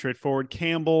was pretty straightforward.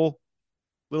 Campbell,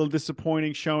 a little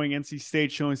disappointing showing. NC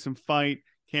State showing some fight.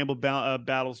 Campbell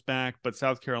battles back, but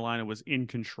South Carolina was in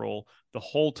control the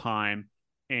whole time.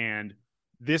 And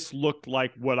this looked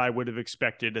like what I would have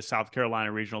expected a South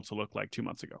Carolina regional to look like 2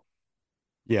 months ago.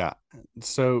 Yeah.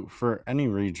 So for any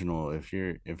regional, if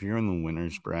you're in the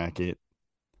winners bracket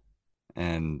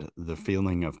and the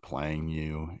feeling of playing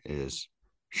you is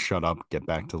shut up, get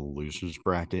back to the losers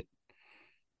bracket,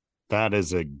 that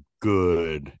is a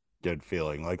good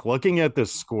feeling. Like looking at the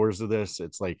scores of this,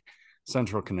 it's like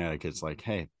Central Connecticut's like,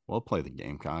 hey, we'll play the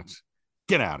Gamecocks.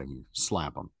 Get out of here.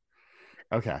 Slap them.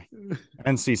 Okay.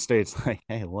 NC State's like,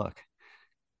 hey, look,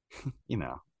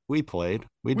 we played.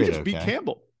 We did just okay. beat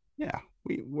Campbell. Yeah.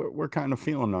 We're kind of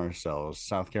feeling ourselves.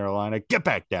 South Carolina, get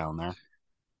back down there.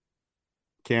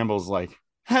 Campbell's like,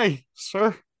 hey,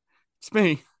 sir, it's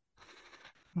me.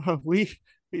 We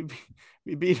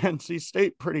beat NC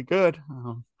State pretty good.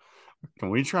 Can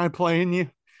we try playing you?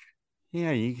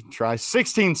 Yeah, you can try.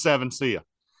 16-7, see ya.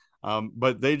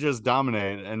 But they just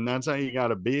dominate, and that's how you got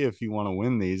to be if you want to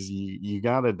win these. You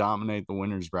got to dominate the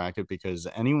winners bracket, because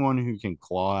anyone who can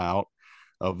claw out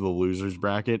of the losers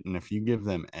bracket, and if you give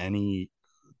them any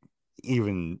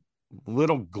even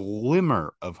little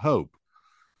glimmer of hope,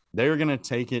 they're going to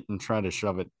take it and try to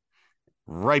shove it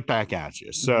right back at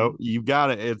you. So you got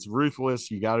to, it's ruthless.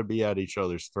 You got to be at each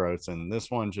other's throats. And this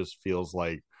one just feels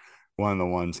like one of the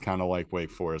ones kind of like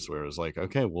Wake Forest, where it was like,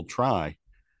 okay, we'll try.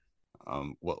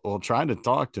 We'll try to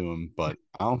talk to him, but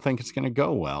I don't think it's going to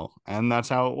go well. And that's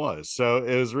how it was. So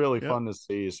it was really fun to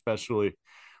see, especially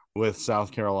with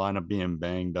South Carolina being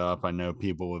banged up. I know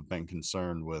people have been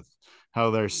concerned with how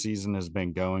their season has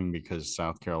been going, because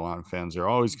South Carolina fans are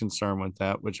always concerned with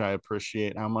that, which I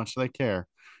appreciate how much they care.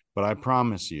 But I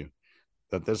promise you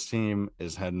that this team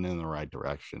is heading in the right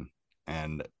direction,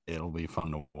 and it'll be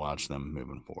fun to watch them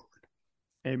moving forward.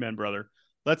 Amen, brother.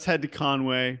 Let's head to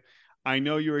Conway. I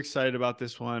know you're excited about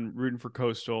this one, rooting for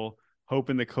Coastal,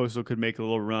 hoping that Coastal could make a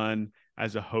little run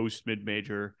as a host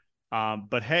mid-major.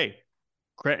 But hey,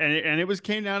 and it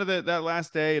came down to that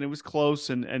last day, and it was close,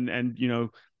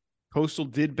 and Coastal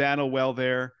did battle well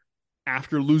there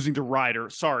after losing to Rider.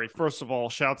 Sorry, first of all,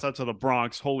 shouts out to the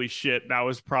Bronx. Holy shit, that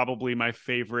was probably my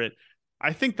favorite.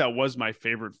 I think that was my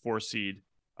favorite 4-seed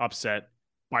upset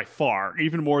by far,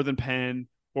 even more than Penn,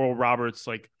 Oral Roberts.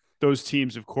 Like, those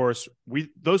teams, of course,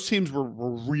 those teams were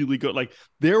really good. Like,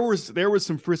 there was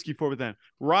some frisky forward then.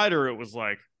 Rider, it was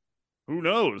like, who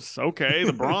knows? Okay,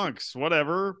 the Bronx,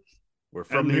 whatever. We're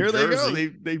from New Jersey. They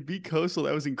go. They beat Coastal.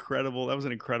 That was incredible. That was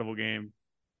an incredible game.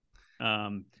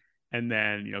 And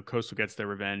then, Coastal gets their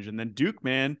revenge. And then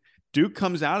Duke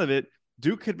comes out of it.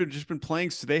 Duke had just been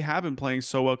playing. So they have been playing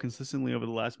so well consistently over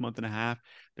the last month and a half.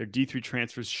 Their D3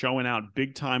 transfers showing out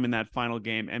big time in that final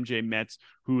game. MJ Metz,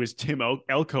 who is Tim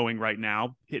Elkoing right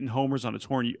now, hitting homers on a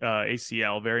torn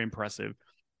ACL. Very impressive.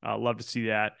 Love to see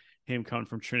that. Him coming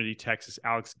from Trinity, Texas.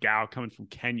 Alex Gao coming from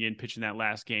Kenyon, pitching that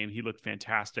last game. He looked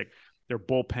fantastic. Their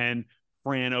bullpen,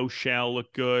 Fran O'Shell,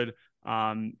 looked good.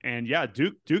 And yeah,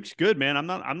 Duke's good, man.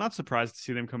 I'm not surprised to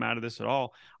see them come out of this at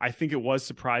all. I think it was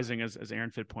surprising, as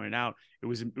Aaron Fitt pointed out, it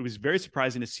was very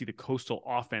surprising to see the Coastal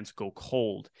offense go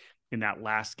cold in that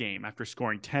last game after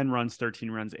scoring 10 runs,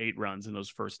 13 runs, 8 runs in those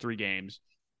first 3 games.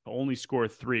 To only score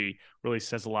 3 really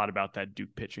says a lot about that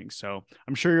Duke pitching. So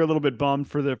I'm sure you're a little bit bummed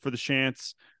for the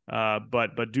Chants,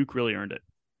 but Duke really earned it.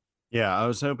 Yeah, I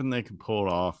was hoping they could pull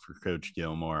it off for Coach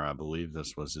Gilmore. I believe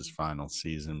this was his final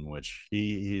season, which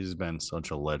he's been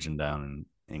such a legend down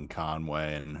in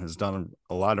Conway and has done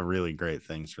a lot of really great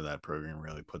things for that program,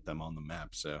 really put them on the map.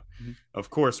 So, of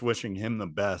course, wishing him the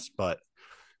best. But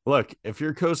look, if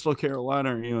you're Coastal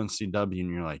Carolina or UNCW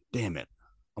and you're like, damn it,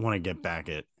 I want to get back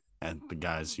at the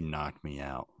guys who knocked me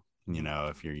out,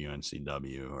 if you're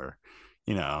UNCW or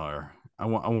I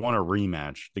want a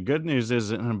rematch. The good news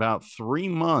is in about 3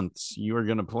 months, you are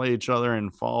going to play each other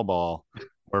in fall ball,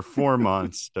 or 4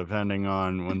 months, depending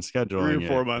on when scheduling. 3 or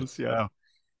 4 months, yeah. So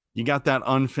you got that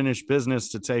unfinished business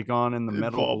to take on in the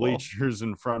metal bleachers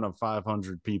in front of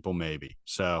 500 people, maybe.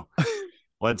 So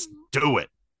let's do it.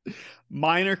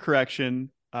 Minor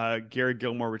correction, Gary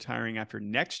Gilmore retiring after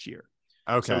next year.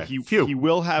 Okay. So he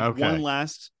will have one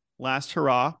last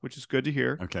hurrah, which is good to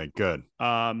hear. Okay, good.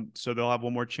 So they'll have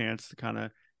one more chance to kind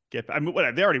of I mean,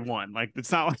 whatever, they already won. Like,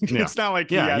 it's not like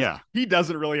he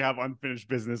doesn't really have unfinished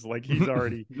business. Like, he's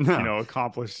already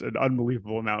accomplished an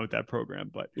unbelievable amount with that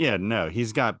program. But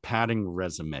he's got padding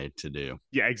resume to do.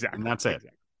 Yeah, exactly. And that's it.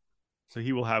 Exactly. So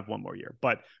he will have one more year.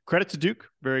 But credit to Duke.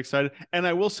 Very excited. And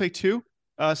I will say, too,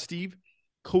 Steve,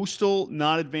 Coastal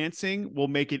not advancing will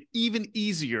make it even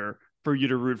easier for you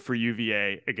to root for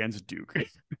UVA against Duke.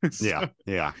 So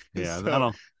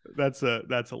that's a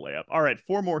layup. All right,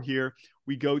 4 more here.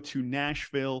 We go to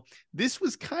Nashville. This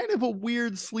was kind of a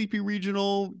weird, sleepy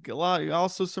regional.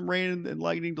 Also some rain and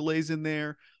lightning delays in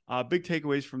there. Big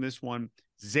takeaways from this one.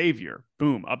 Xavier,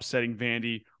 boom, upsetting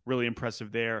Vandy. Really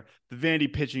impressive there. The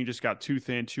Vandy pitching just got too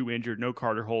thin, too injured. No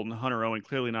Carter Holton, Hunter Owen,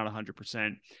 clearly not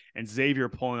 100%. And Xavier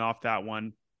pulling off that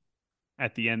one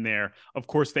at the end there. Of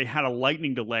course, they had a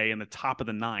lightning delay in the top of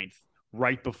the 9th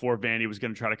right before Vandy was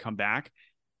going to try to come back.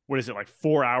 What is it, like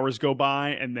 4 hours go by,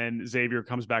 and then Xavier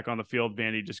comes back on the field.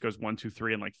 Vandy just goes 1, 2,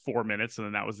 3 in like 4 minutes, and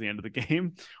then that was the end of the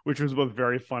game, which was both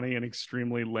very funny and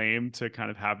extremely lame to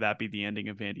kind of have that be the ending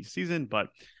of Vandy's season. But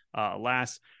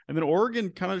alas. And then Oregon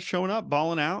kind of showing up,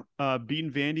 balling out,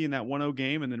 beating Vandy in that 1-0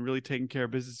 game, and then really taking care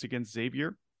of business against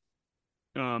Xavier.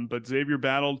 But Xavier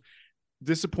battled.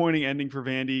 Disappointing ending for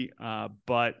Vandy,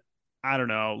 but I don't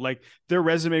know. Like, their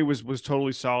resume was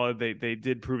totally solid. They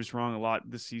did prove us wrong a lot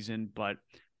this season, but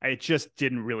it just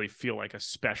didn't really feel like a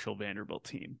special Vanderbilt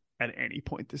team at any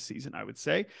point this season, I would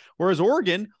say. Whereas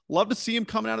Oregon, love to see him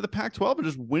coming out of the Pac-12 and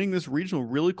just winning this regional.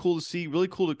 Really cool to see. Really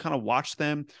cool to kind of watch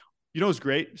them. You know what's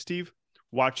great, Steve?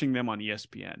 Watching them on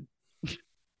ESPN.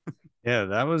 Yeah,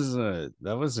 that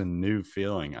was a new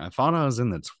feeling. I thought I was in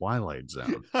the Twilight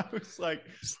Zone. I was like,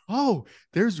 oh,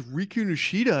 there's Riku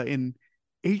Nishida in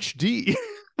HD.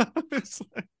 It's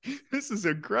like, this is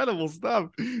incredible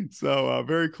stuff. So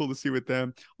very cool to see with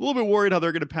them. A little bit worried how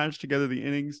they're going to patch together the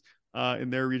innings in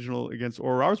their regional against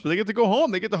Oral Roberts, but they get to go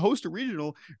home. They get to host a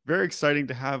regional. Very exciting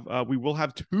to have. We will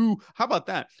have 2. How about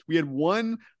that? We had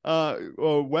 1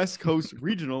 West Coast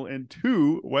regional and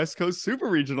 2 West Coast super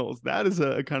regionals. That is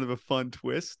a kind of a fun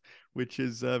twist, which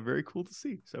is very cool to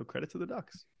see. So credit to the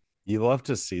Ducks. You love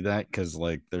to see that because,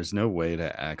 like, there's no way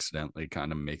to accidentally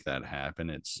kind of make that happen.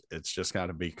 It's just got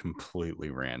to be completely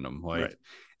random. Like,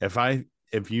 right.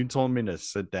 If you told me to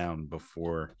sit down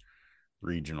before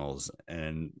regionals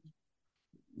and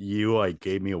you like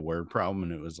gave me a word problem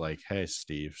and it was like, hey,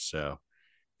 Steve, so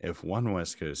if 1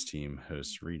 West Coast team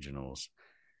hosts regionals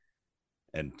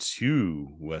and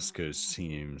 2 West Coast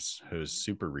teams host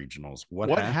super regionals,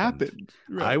 what happened?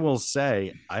 Right. I will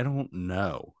say, I don't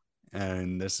know.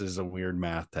 And this is a weird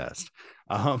math test.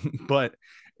 But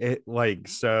it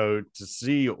so to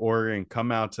see Oregon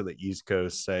come out to the East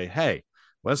Coast, say, hey,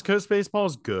 West Coast baseball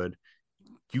is good.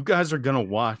 You guys are going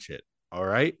to watch it. All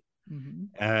right.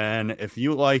 Mm-hmm. And if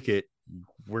you like it,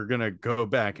 we're going to go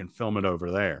back and film it over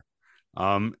there.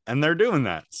 And they're doing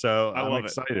that. So I'm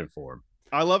excited for them.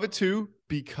 I love it too,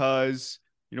 because,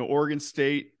 Oregon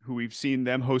State, who we've seen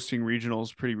them hosting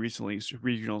regionals pretty recently,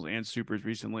 regionals and supers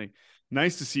recently.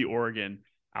 Nice to see Oregon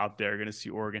out there. Going to see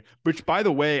Oregon, which, by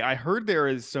the way, I heard there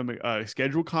is some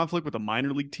schedule conflict with a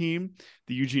minor league team,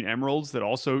 the Eugene Emeralds, that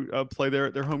also play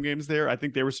their home games there. I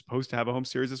think they were supposed to have a home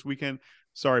series this weekend.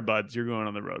 Sorry, buds, you're going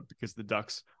on the road because the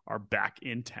Ducks are back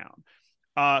in town.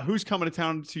 Who's coming to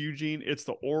town to Eugene? It's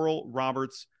the Oral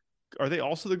Roberts. Are they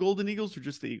also the Golden Eagles or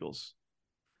just the Eagles?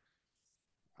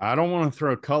 I don't want to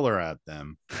throw color at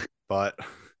them, but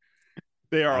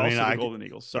they are the Golden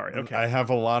Eagles. Sorry. Okay. I have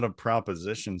a lot of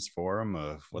propositions for them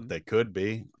of what they could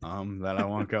be that I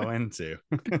won't go into.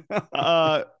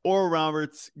 Oral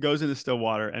Roberts goes into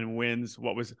Stillwater and wins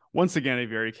what was once again a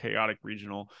very chaotic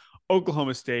regional.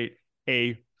 Oklahoma State,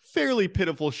 a fairly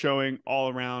pitiful showing all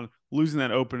around, losing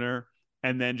that opener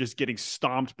and then just getting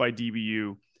stomped by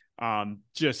DBU.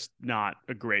 Just not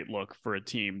a great look for a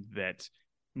team that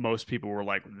most people were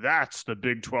like, that's the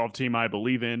Big 12 team I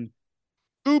believe in.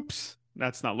 Oops.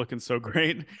 That's not looking so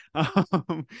great.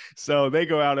 So they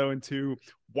go out 0-2.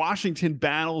 Washington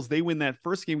battles. They win that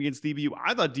first game against DBU.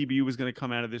 I thought DBU was going to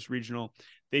come out of this regional.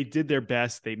 They did their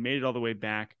best. They made it all the way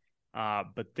back.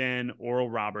 But then Oral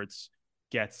Roberts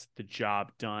gets the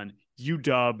job done.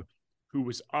 UW, who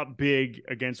was up big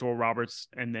against Oral Roberts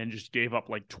and then just gave up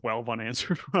like 12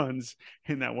 unanswered runs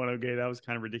in that 1-0 game. That was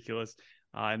kind of ridiculous.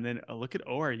 And then look at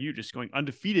ORU just going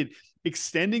undefeated,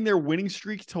 extending their winning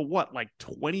streak to what, like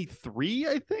 23,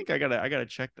 I think? I gotta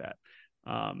check that.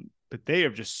 But they are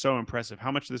just so impressive.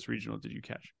 How much of this regional did you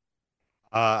catch?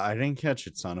 I didn't catch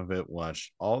a ton of it.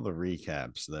 Watched all the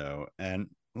recaps though. And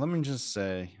let me just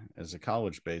say, as a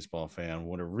college baseball fan,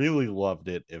 would have really loved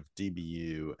it if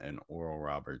DBU and Oral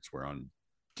Roberts were on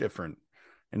different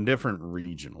in different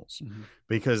regionals, Mhm.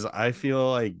 because I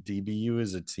feel like DBU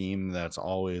is a team that's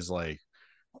always like,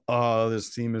 oh,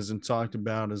 this team isn't talked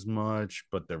about as much,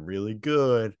 but they're really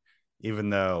good, even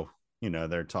though,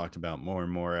 they're talked about more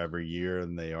and more every year,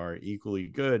 and they are equally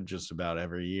good just about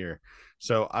every year.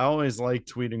 So I always like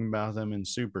tweeting about them in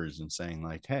supers and saying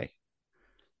like, hey,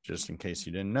 just in case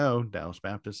you didn't know, Dallas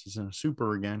Baptist is in a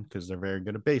super again because they're very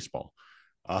good at baseball.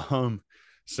 Um,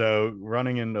 so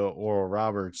running into Oral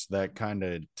Roberts, that kind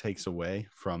of takes away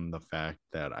from the fact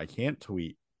that I can't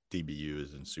tweet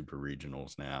DBUs and super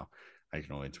regionals now. I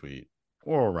can only tweet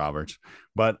Oral Roberts,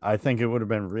 but I think it would have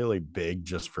been really big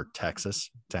just for Texas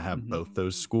to have both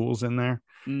those schools in there,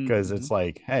 because it's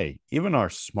like, hey, even our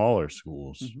smaller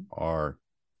schools are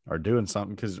doing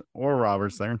something, because Oral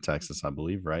Roberts, they're in Texas, I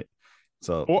believe, right?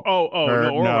 So No,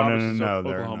 Oral Roberts is they're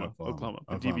Oklahoma. in Oklahoma.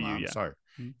 But Oklahoma. DBU, I'm yeah. sorry.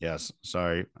 Mhm. Yes,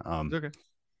 sorry. It's okay.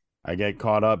 I get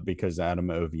caught up because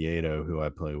Adam Oviedo, who I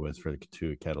play with for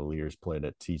the Cavaliers, played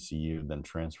at TCU, then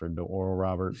transferred to Oral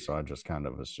Roberts. So I just kind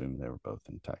of assumed they were both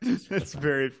in Texas. That's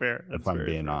very fair. If I'm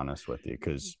being honest with you,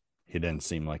 because he didn't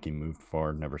seem like he moved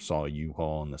far. Never saw a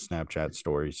U-Haul in the Snapchat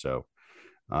story. So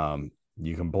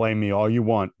you can blame me all you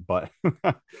want, but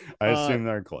I assume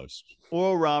they're close.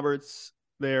 Oral Roberts,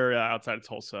 they're outside of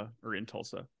Tulsa, or in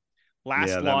Tulsa.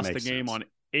 Lost the game on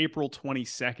April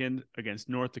 22nd against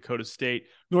North Dakota State.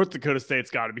 North Dakota State's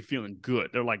got to be feeling good.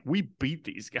 They're like, we beat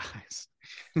these guys.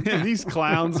 And these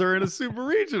clowns are in a super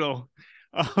regional.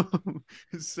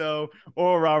 So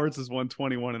Oral Roberts has won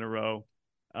 21 in a row.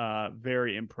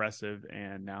 Very impressive.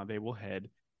 And now they will head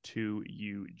to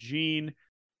Eugene.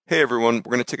 Hey, everyone.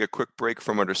 We're going to take a quick break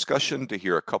from our discussion to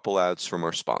hear a couple ads from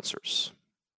our sponsors.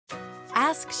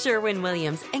 Ask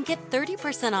Sherwin-Williams and get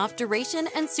 30% off duration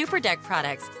and super deck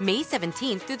products May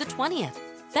 17th through the 20th.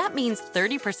 That means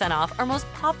 30% off our most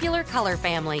popular color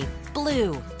family,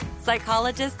 blue.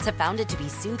 Psychologists have found it to be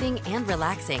soothing and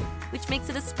relaxing, which makes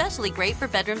it especially great for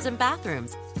bedrooms and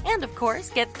bathrooms. And of course,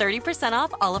 get 30%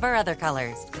 off all of our other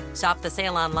colors. Shop the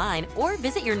sale online or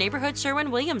visit your neighborhood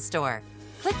Sherwin-Williams store.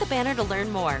 Click the banner to learn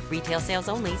more. Retail sales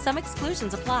only. Some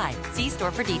exclusions apply. See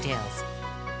store for details.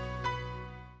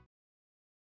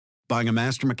 Buying a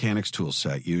Master Mechanics tool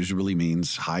set usually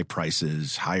means high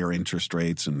prices, higher interest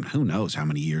rates, and who knows how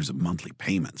many years of monthly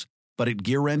payments. But at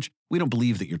Gear Wrench, we don't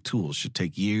believe that your tools should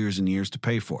take years and years to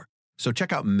pay for. So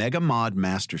check out Mega Mod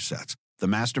Master Sets, the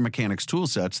Master Mechanics tool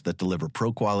sets that deliver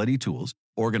pro-quality tools,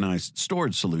 organized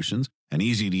storage solutions, an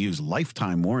easy-to-use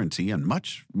lifetime warranty, and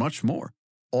much, much more.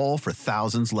 All for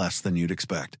thousands less than you'd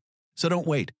expect. So don't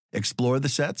wait. Explore the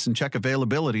sets and check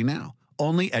availability now.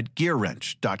 Only at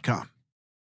GearWrench.com.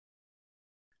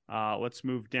 Let's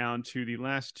move down to the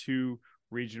last two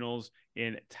regionals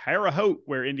in Terre Haute,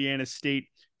 where Indiana State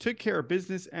took care of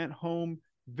business at home.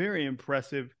 Very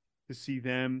impressive to see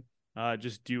them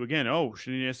just do again. Oh,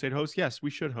 should Indiana State host? Yes, we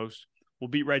should host. We'll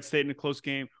beat Wright State in a close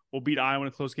game. We'll beat Iowa in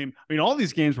a close game. I mean, all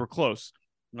these games were close.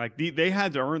 Like they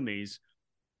had to earn these.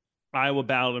 Iowa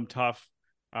battled them tough.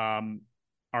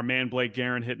 Our man Blake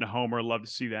Guerin hitting a homer. Love to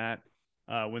see that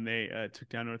when they took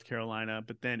down North Carolina.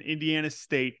 But then Indiana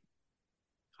State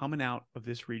coming out of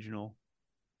this regional,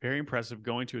 very impressive,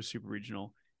 going to a super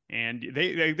regional. And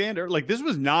they like, this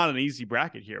was not an easy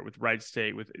bracket here with Wright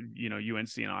State, with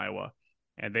UNC and Iowa.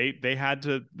 And they had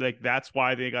to, like, that's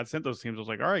why they got sent those teams. I was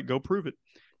like, all right, go prove it.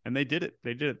 And they did it.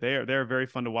 They're very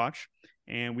fun to watch.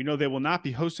 And we know they will not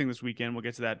be hosting this weekend. We'll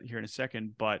get to that here in a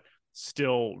second, but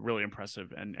still really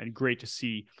impressive and great to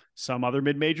see some other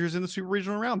mid-majors in the super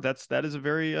regional round. That is a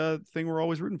very thing we're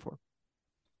always rooting for.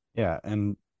 Yeah.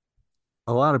 And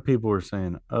a lot of people were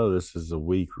saying, oh, this is a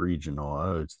weak regional.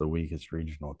 Oh, it's the weakest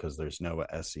regional because there's no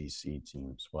SEC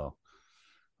teams. Well,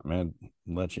 I'm going to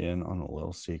let you in on a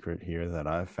little secret here that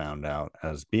I found out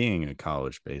as being a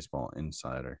college baseball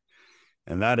insider.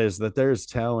 And that is that there's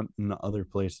talent in other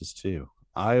places too.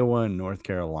 Iowa and North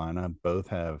Carolina both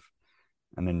have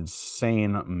an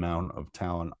insane amount of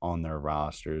talent on their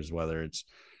rosters, whether it's,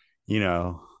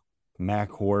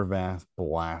 Mac Horvath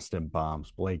blasted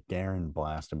bombs, Blake Guerin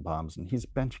blasted bombs, and he's a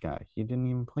bench guy. He didn't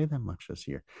even play that much this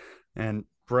year. And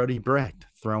Brody Brecht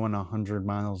throwing 100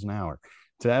 miles an hour.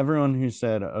 To everyone who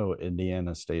said, oh,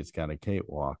 Indiana State's got a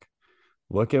cakewalk,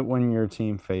 look at when your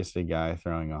team faced a guy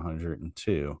throwing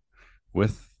 102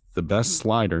 with the best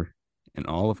slider in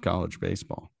all of college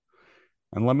baseball.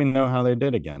 And let me know how they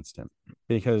did against him.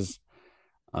 Because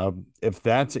if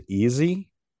that's easy,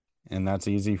 and that's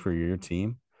easy for your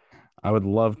team, I would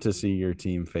love to see your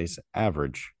team face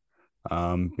average,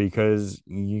 because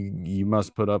you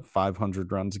must put up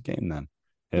 500 runs a game then.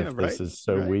 If this is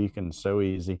so weak and so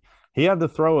easy. He had to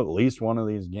throw at least one of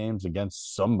these games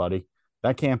against somebody.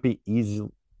 That can't be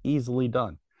easily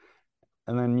done.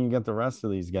 And then you get the rest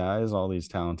of these guys, all these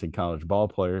talented college ball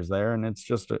players there, and it's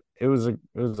just it was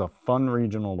a fun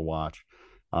regional to watch.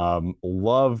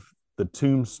 Love the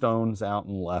tombstones out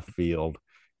in left field.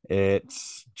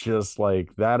 It's just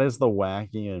like that is the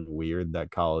wacky and weird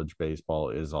that college baseball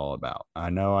is all about. I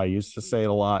know I used to say it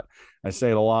a lot. I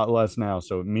say it a lot less now,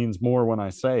 so it means more when I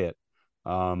say it.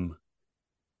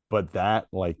 But that,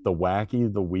 like the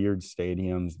wacky, the weird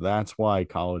stadiums, that's why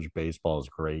college baseball is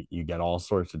great. You get all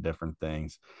sorts of different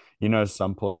things. You know,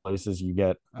 some places you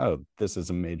get, oh, this is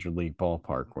a major league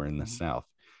ballpark. We're in the South.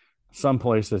 Some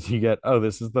places you get, oh,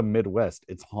 this is the Midwest.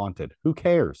 It's haunted. Who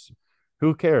cares?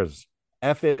 Who cares?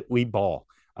 F it, we ball.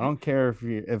 I don't care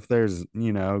if there's,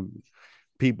 you know,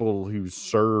 people who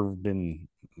served in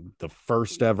the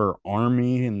first ever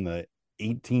army in the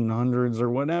 1800s or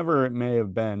whatever it may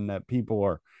have been that people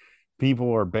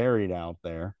are buried out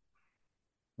there.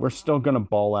 We're still going to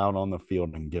ball out on the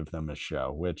field and give them a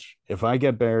show, which if I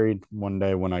get buried one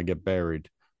day, when I get buried,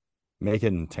 make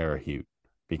it in Terre Haute,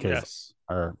 because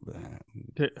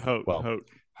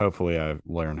hopefully I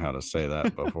learned how to say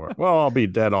that before. Well, I'll be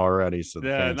dead already. So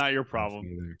yeah, not your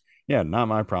problem. Yeah, not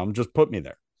my problem. Just put me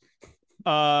there.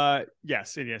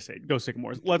 Yes, go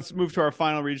Sycamores. Let's move to our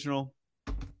final regional.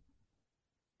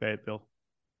 Fayetteville.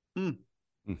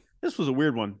 This was a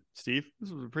weird one, Steve.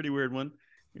 This was a pretty weird one.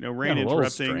 You know, rain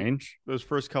interrupting those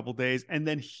first couple days. And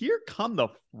then here come the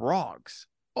Frogs.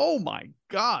 Oh, my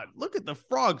God. Look at the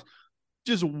Frogs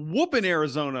just whooping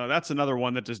Arizona. That's another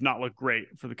one that does not look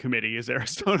great for the committee, is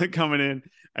Arizona coming in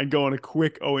and going a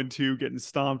quick 0-2, getting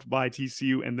stomped by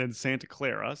TCU and then Santa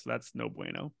Clara. So that's no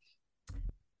bueno.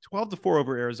 12-4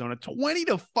 over Arizona,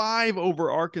 20-5 over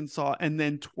Arkansas, and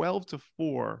then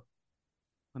 12-4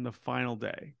 on the final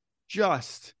day.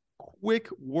 Just quick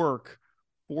work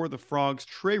for the Frogs.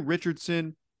 Trey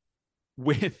Richardson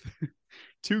with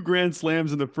 2 grand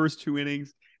slams in the first 2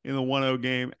 innings in the 1-0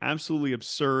 game. Absolutely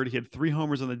absurd. He had 3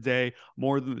 homers on the day,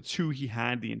 more than the 2 he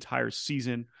had the entire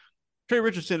season. Trey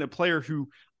Richardson, a player who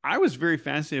I was very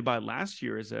fascinated by last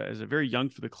year as a very young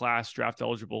for the class, draft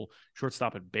eligible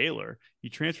shortstop at Baylor. He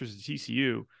transfers to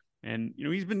TCU, and you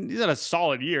know he's had a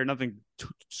solid year, nothing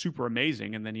super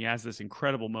amazing, and then he has this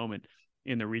incredible moment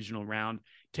in the regional round,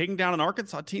 taking down an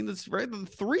Arkansas team that's the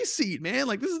 3 seed, man.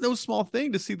 Like, this is no small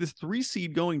thing to see this 3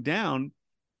 seed going down.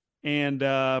 And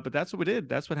but that's what we did.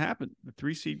 That's what happened. The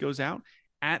 3 seed goes out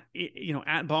at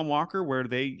Baum Walker, where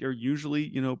they are usually,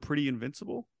 you know, pretty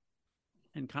invincible,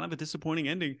 and kind of a disappointing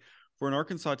ending for an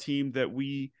Arkansas team that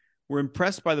we were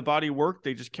impressed by the body of work.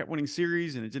 They just kept winning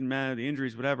series, and it didn't matter the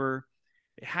injuries, whatever.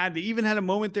 They even had a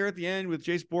moment there at the end with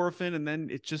Jace Borafin, and then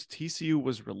it just, TCU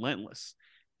was relentless.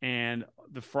 And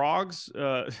the Frogs,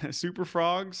 Super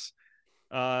Frogs,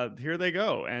 here they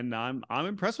go. And I'm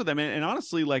impressed with them. And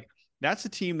honestly, like, that's a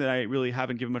team that I really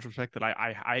haven't given much respect, that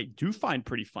I do find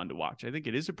pretty fun to watch. I think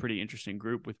it is a pretty interesting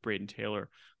group with Braden Taylor,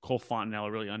 Cole Fontenelle,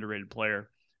 a really underrated player.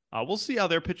 We'll see how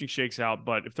their pitching shakes out,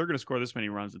 but if they're going to score this many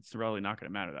runs, it's really not going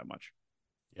to matter that much.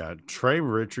 Yeah, Trey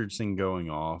Richardson going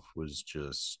off was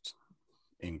just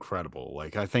incredible.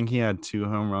 Like, I think he had 2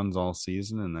 home runs all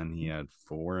season, and then he had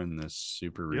 4 in this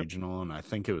super regional, and I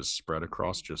think it was spread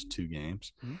across just 2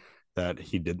 games that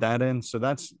he did that in. So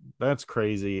that's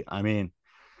crazy. I mean,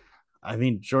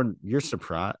 Jordan, you're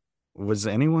surprised. Was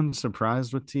anyone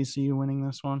surprised with TCU winning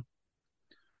this one?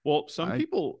 Well, some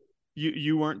people.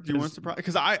 You weren't surprised,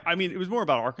 because I mean, it was more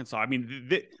about Arkansas. I mean,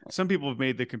 some people have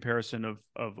made the comparison of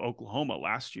Oklahoma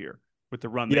last year with the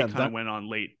run they kind of went on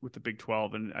late with the Big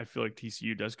 12, and I feel like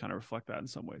TCU does kind of reflect that in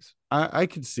some ways. I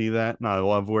could see that, and I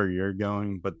love where you're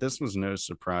going, but this was no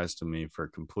surprise to me for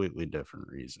completely different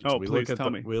reasons. Please tell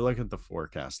me. We look at the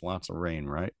forecast, lots of rain,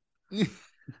 right?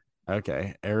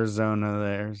 Okay,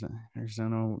 Arizona,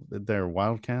 they're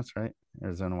Wildcats, right?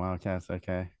 Arizona Wildcats,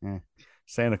 okay. Yeah.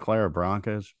 Santa Clara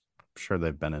Broncos. Sure,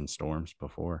 they've been in storms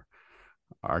before.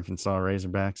 Arkansas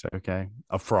Razorbacks, okay.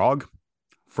 A frog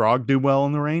do well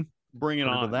in the rain. Bring it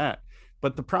on. That.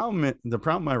 But the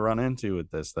problem I run into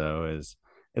with this, though, is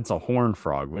it's a horned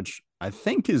frog, which I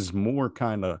think is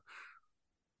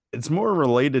it's more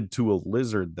related to a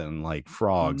lizard than like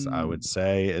frogs. I would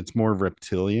say it's more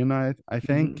reptilian. I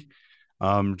think.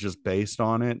 Just based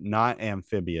on it, not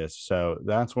amphibious. So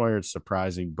that's why it's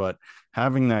surprising. But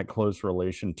having that close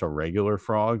relation to regular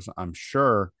frogs, I'm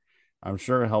sure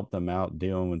it helped them out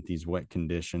dealing with these wet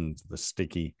conditions. The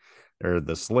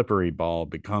slippery ball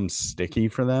becomes sticky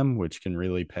for them, which can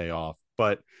really pay off.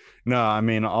 But no, I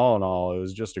mean, all in all, it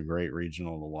was just a great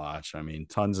regional to watch. I mean,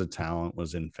 tons of talent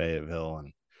was in Fayetteville,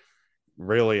 and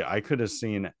really, I could have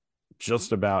seen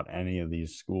just about any of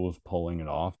these schools pulling it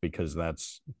off, because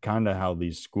that's kind of how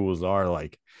these schools are.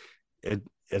 Like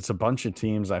it's a bunch of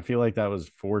teams. I feel like that was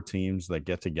 4 teams that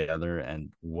get together and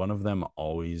one of them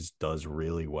always does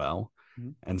really well.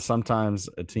 And sometimes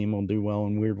a team will do well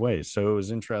in weird ways. So it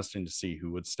was interesting to see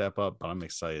who would step up, but I'm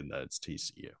excited that it's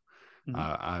TCU.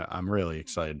 I'm really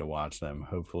excited to watch them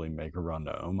hopefully make a run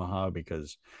to Omaha,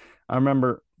 because I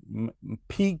remember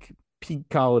peak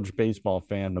college baseball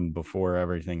fandom before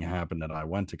everything happened. And I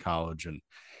went to college, and,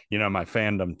 my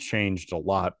fandom changed a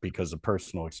lot because of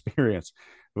personal experience.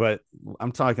 But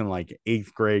I'm talking like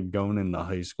 8th grade going into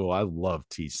high school. I love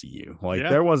TCU. Like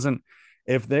there wasn't,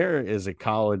 if there is a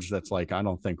college that's like, I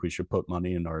don't think we should put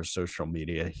money into our social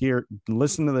media here,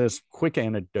 listen to this quick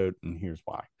anecdote. And here's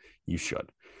why you should.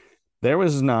 There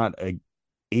was not a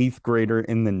 8th grader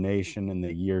in the nation in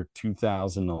the year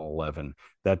 2011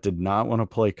 that did not want to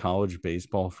play college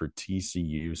baseball for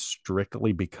TCU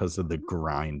strictly because of the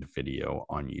grind video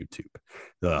on YouTube.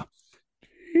 The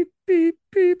beep, beep,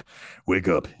 beep. Wake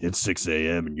up. It's 6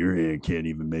 a.m. and your hand can't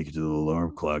even make it to the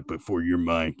alarm clock before your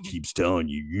mind keeps telling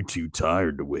you you're too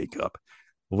tired to wake up.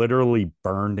 Literally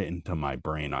burned into my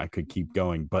brain. I could keep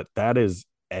going, but that is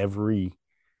every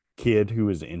kid who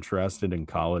is interested in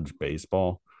college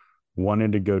baseball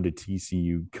wanted to go to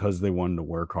TCU because they wanted to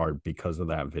work hard because of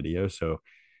that video. So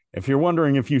if you're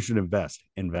wondering if you should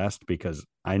invest, because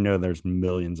I know there's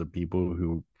millions of people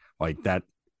who like that,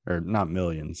 or not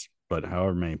millions, but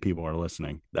however many people are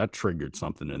listening, that triggered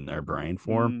something in their brain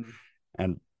for them.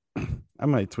 And I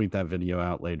might tweet that video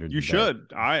out later. You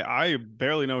should. I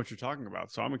barely know what you're talking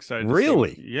about, so I'm excited. Really?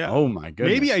 To see. Yeah. Oh my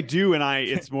goodness. Maybe I do, and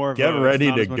it's more of get ready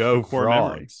to go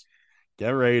frogs. Memory. Get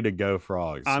ready to go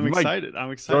frogs. I'm excited.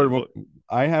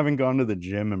 I haven't gone to the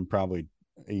gym in probably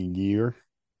a year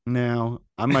now.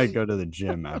 I might go to the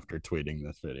gym after tweeting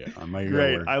this video. I might.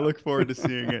 Great. I look forward to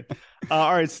seeing it.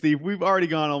 All right, Steve, we've already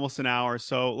gone almost an hour,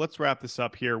 so let's wrap this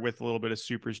up here with a little bit of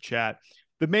Supers chat.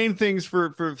 The main things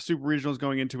for Super Regionals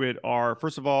going into it are,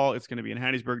 first of all, it's going to be in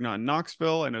Hattiesburg, not in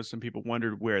Knoxville. I know some people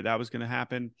wondered where that was going to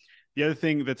happen. The other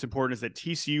thing that's important is that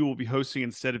TCU will be hosting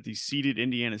instead of the seeded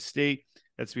Indiana State.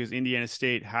 That's because Indiana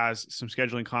State has some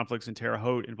scheduling conflicts in Terre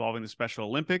Haute involving the Special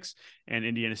Olympics, and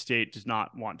Indiana State does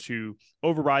not want to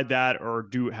override that or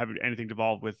have anything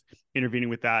involved with intervening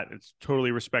with that. It's totally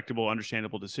respectable,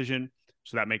 understandable decision.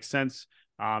 So that makes sense.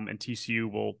 And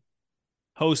TCU will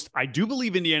host. I do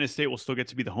believe Indiana State will still get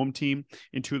to be the home team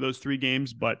in 2 of those 3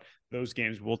 games, but those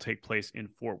games will take place in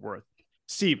Fort Worth.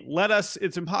 Steve,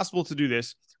 it's impossible to do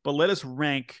this, but let us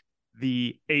rank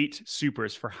the 8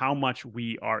 Supers for how much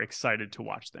we are excited to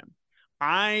watch them.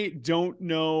 I don't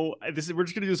know. We're just going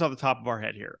to do this off the top of our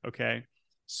head here. Okay.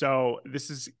 So this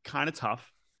is kind of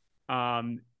tough.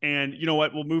 And you know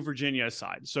what? We'll move Virginia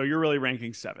aside. So you're really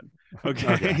ranking 7.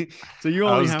 Okay. So you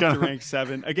only have to rank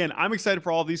 7. Again, I'm excited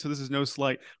for all of these, so this is no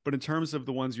slight, but in terms of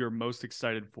the ones you're most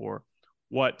excited for,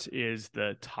 what is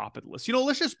the top of the list?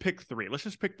 Let's just pick 3. Let's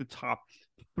just pick the top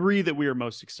 3 that we are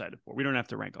most excited for. We don't have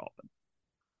to rank all of them.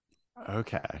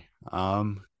 Okay.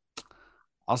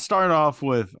 I'll start off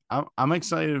with I'm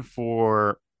excited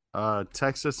for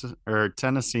Texas or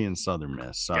Tennessee and Southern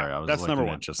Miss. Sorry, I was that's number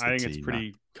 1. I think it's team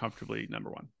pretty comfortably number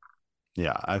 1.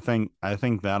 Yeah, I think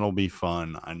that'll be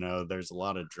fun. I know there's a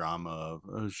lot of drama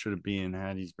of should it be in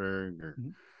Hattiesburg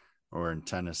or in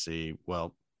Tennessee.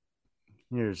 Well,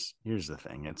 here's the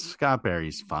thing. It's Scott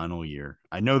Berry's final year.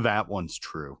 I know that one's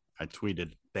true. I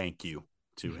tweeted thank you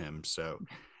to him, so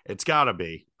it's got to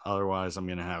be. Otherwise, I'm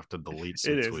going to have to delete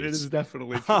some tweets. It is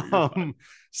definitely true.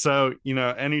 So,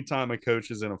 anytime a coach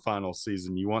is in a final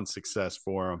season, you want success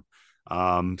for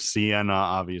him. Sienna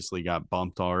obviously got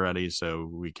bumped already, so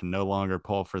we can no longer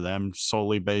pull for them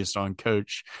solely based on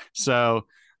coach. So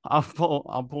I'll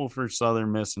pull for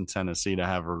Southern Miss and Tennessee to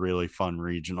have a really fun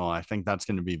regional. I think that's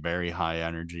going to be very high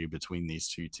energy between these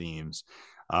 2 teams.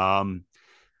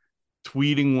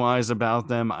 Tweeting wise about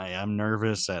them, I am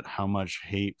nervous at how much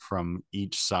hate from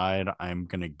each side I'm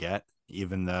going to get,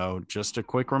 even though, just a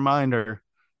quick reminder,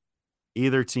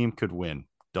 either team could win.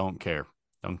 Don't care.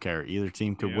 Either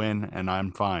team could win, and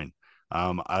I'm fine.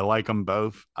 I like them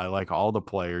both. I like all the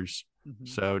players.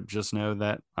 So just know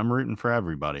that I'm rooting for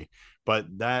everybody. But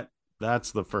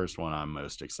that's the first one I'm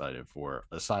most excited for,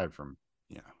 aside from,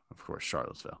 of course,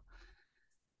 Charlottesville.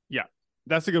 Yeah.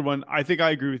 That's a good one. I think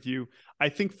I agree with you. I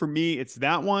think for me, it's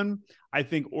that one. I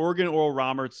think Oregon Oral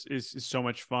Roberts is so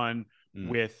much fun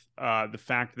with the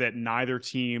fact that neither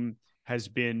team has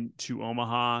been to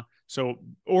Omaha. So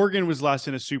Oregon was last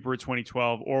in a Super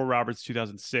 2012, Oral Roberts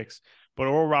 2006, but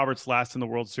Oral Roberts last in the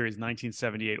World Series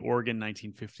 1978, Oregon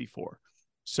 1954.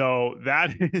 So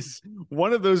that is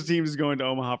one of those teams going to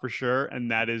Omaha for sure,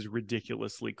 and that is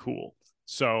ridiculously cool.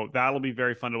 So that'll be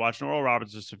very fun to watch. And Oral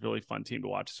Roberts is just a really fun team to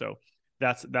watch. So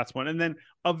that's one. And then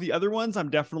of the other ones, I'm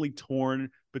definitely torn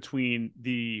between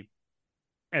the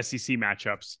SEC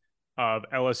matchups of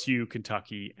LSU,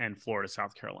 Kentucky, and Florida,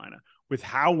 South Carolina. With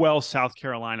how well South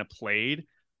Carolina played,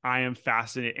 I am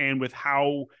fascinated. And with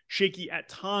how shaky at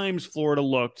times Florida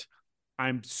looked,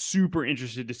 I'm super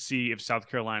interested to see if South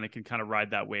Carolina can kind of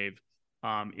ride that wave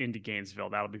into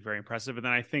Gainesville. That'll be very impressive. And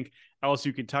then I think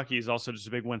LSU, Kentucky is also just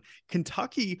a big one.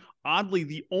 Kentucky, oddly,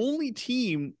 the only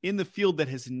team in the field that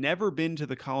has never been to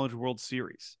the College World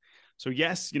Series. So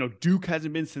yes, Duke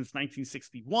hasn't been since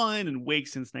 1961 and Wake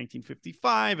since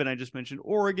 1955. And I just mentioned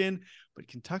Oregon, but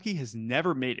Kentucky has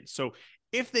never made it. So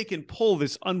if they can pull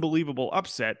this unbelievable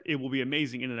upset, it will be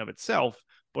amazing in and of itself,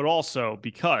 but also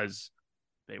because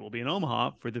they will be in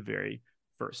Omaha for the very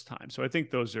first time. So I think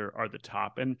those are the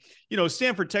top. And,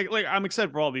 Stanford Tech, I'm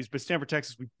excited for all these, but Stanford,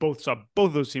 Texas, we both saw both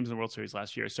of those teams in the World Series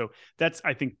last year. So that's,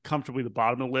 I think, comfortably the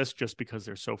bottom of the list just because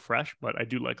they're so fresh, but I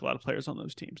do like a lot of players on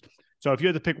those teams. So if you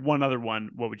had to pick one other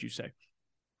one, what would you say?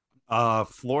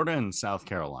 Florida and South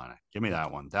Carolina. Give me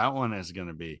that one. That one is going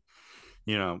to be,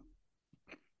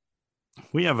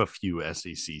 we have a few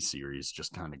SEC series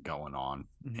just kind of going on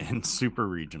in super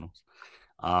regionals.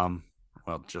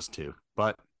 Well, just two,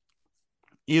 but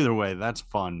either way, that's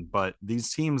fun. But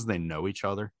these teams, they know each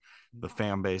other. The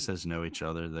fan bases know each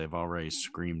other. They've already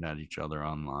screamed at each other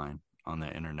online on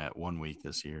the internet one week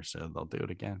this year, so they'll do it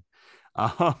again.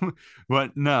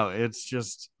 But no,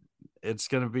 it's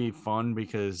going to be fun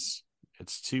because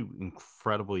it's two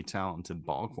incredibly talented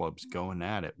ball clubs going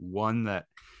at it. One that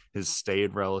has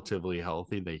stayed relatively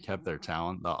healthy. They kept their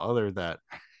talent. The other that,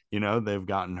 they've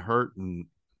gotten hurt and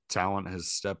talent has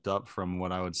stepped up from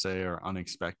what I would say are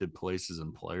unexpected places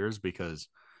and players, because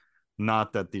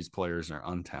not that these players are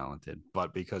untalented,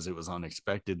 but because it was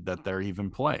unexpected that they're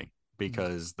even playing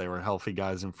because they were healthy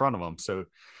guys in front of them. So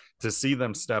to see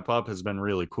them step up has been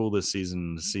really cool this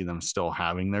season. To see them still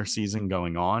having their season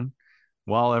going on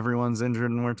while everyone's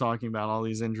injured and we're talking about all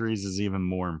these injuries is even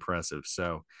more impressive.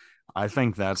 So I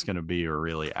think that's going to be a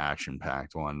really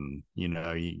action-packed one.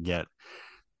 You get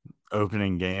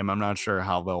opening game. I'm not sure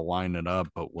how they'll line it up,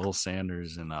 but Will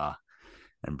Sanders and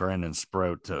Brandon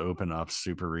Sproat to open up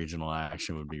super regional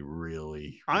action would be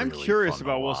really, I'm really curious fun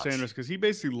about to Will watch. Sanders because he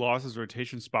basically lost his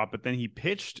rotation spot, but then he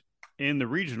pitched in the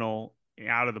regional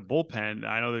out of the bullpen.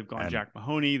 I know they've gone Jack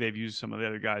Mahoney. They've used some of the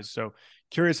other guys. So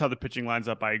curious how the pitching lines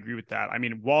up. I agree with that. I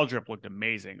mean, Waldrop looked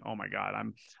amazing. Oh my God.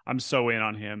 I'm so in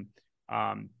on him.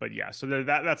 But yeah, so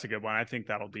that's a good one. I think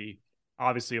that'll be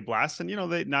obviously a blast. And,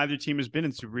 neither team has been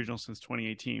in super regional since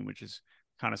 2018, which is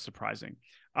kind of surprising.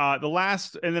 The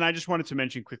last, and then I just wanted to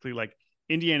mention quickly,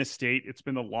 Indiana State, it's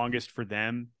been the longest for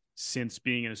them since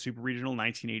being in a super regional,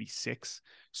 1986.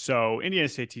 So Indiana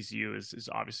State TCU is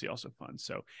obviously also fun.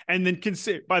 So, and then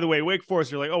by the way, Wake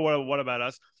Forest, you're like, oh, what about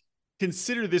us?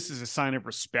 Consider this as a sign of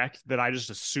respect that I just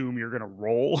assume you're going to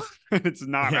roll. It's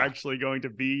not actually going to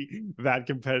be that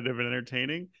competitive and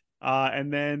entertaining.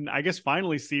 And then I guess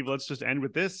finally, Steve, let's just end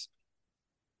with this.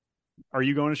 Are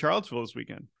you going to Charlottesville this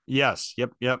weekend? Yes.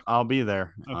 Yep. I'll be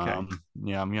there. Okay.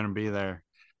 Yeah, I'm going to be there.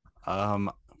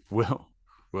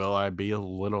 Will I be a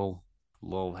little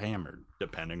hammered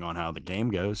depending on how the game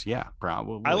goes? Yeah,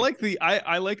 probably. I like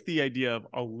the idea of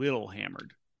a little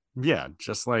hammered. Yeah,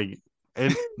 just like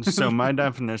it. So my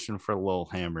definition for a little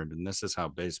hammered, and this is how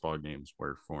baseball games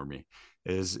work for me,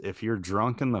 is if you're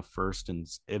drunk in the first, and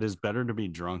it is better to be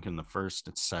drunk in the first,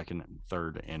 second, and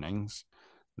third innings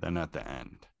than at the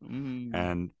end.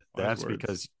 And that's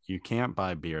because you can't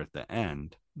buy beer at the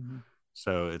end.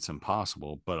 So it's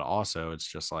impossible, but also it's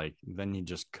just like, then you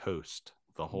just coast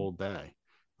the whole day,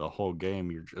 the whole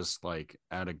game. You're just like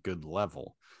at a good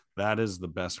level. That is the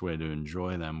best way to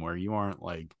enjoy them, where you aren't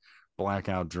like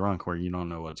blackout drunk where you don't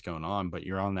know what's going on, but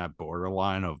you're on that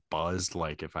borderline of buzzed.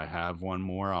 Like if I have one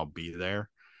more, I'll be there.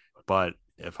 But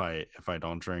if I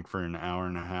don't drink for an hour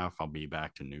and a half, I'll be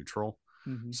back to neutral.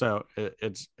 So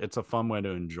it's a fun way to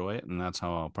enjoy it. And that's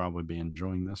how I'll probably be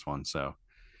enjoying this one. So,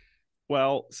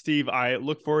 well, Steve, I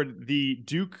look forward. The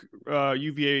Duke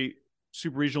UVA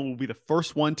Super Regional will be the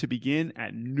first one to begin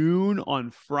at noon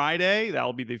on Friday. That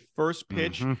will be the first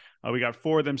pitch. We got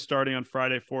 4 of them starting on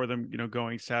Friday, 4 of them,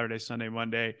 going Saturday, Sunday,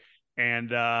 Monday. And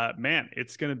man,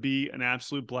 it's going to be an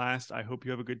absolute blast. I hope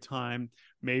you have a good time.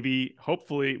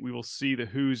 Hopefully we will see the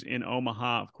Who's in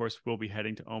Omaha. Of course, we'll be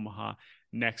heading to Omaha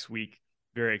next week.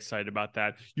 Very excited about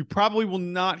that. You probably will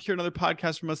not hear another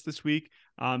podcast from us this week.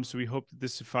 So we hope that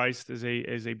this sufficed as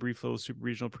a brief little super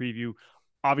regional preview.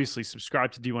 Obviously,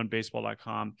 subscribe to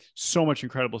D1Baseball.com. So much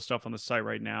incredible stuff on the site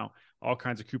right now. All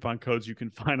kinds of coupon codes you can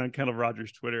find on Kendall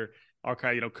Rogers' Twitter. All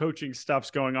kind, coaching stuff's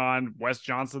going on. Wes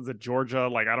Johnson's at Georgia.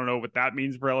 I don't know what that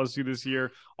means for LSU this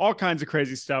year. All kinds of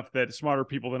crazy stuff that smarter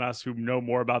people than us who know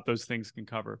more about those things can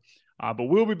cover. But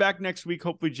we'll be back next week.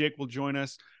 Hopefully, Jake will join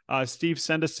us. Steve,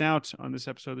 send us out on this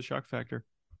episode of The Schoch Factor.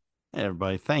 Hey,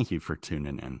 everybody. Thank you for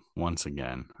tuning in once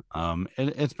again.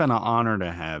 It's been an honor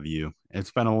to have you.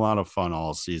 It's been a lot of fun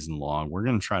all season long. We're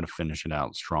going to try to finish it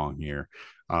out strong here.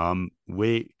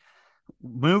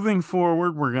 Moving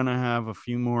forward, we're going to have a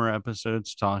few more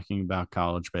episodes talking about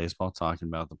college baseball, talking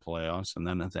about the playoffs. And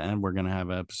then at the end, we're going to have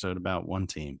an episode about one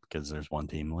team because there's one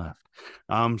team left.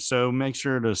 So make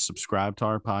sure to subscribe to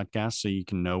our podcast so you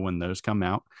can know when those come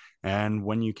out and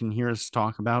when you can hear us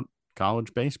talk about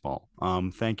college baseball.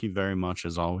 Thank you very much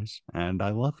as always. And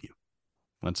I love you.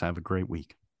 Let's have a great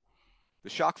week. The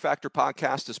Schoch Factor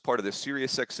podcast is part of the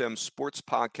SiriusXM Sports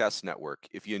Podcast Network.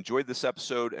 If you enjoyed this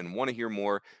episode and want to hear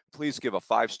more, please give a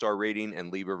 5-star rating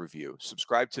and leave a review.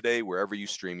 Subscribe today wherever you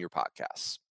stream your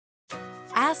podcasts.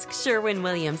 Ask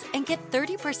Sherwin-Williams and get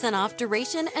 30% off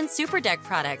Duration and Super Deck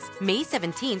products May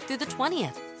 17th through the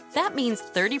 20th. That means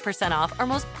 30% off our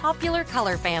most popular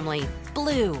color family,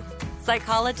 blue.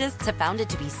 Psychologists have found it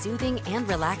to be soothing and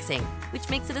relaxing, which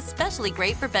makes it especially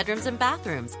great for bedrooms and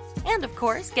bathrooms. And of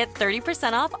course, get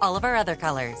 30% off all of our other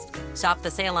colors. Shop the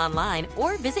sale online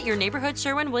or visit your neighborhood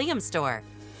Sherwin-Williams store.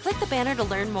 Click the banner to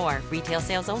learn more. Retail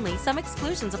sales only. Some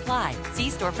exclusions apply.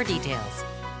 See store for details.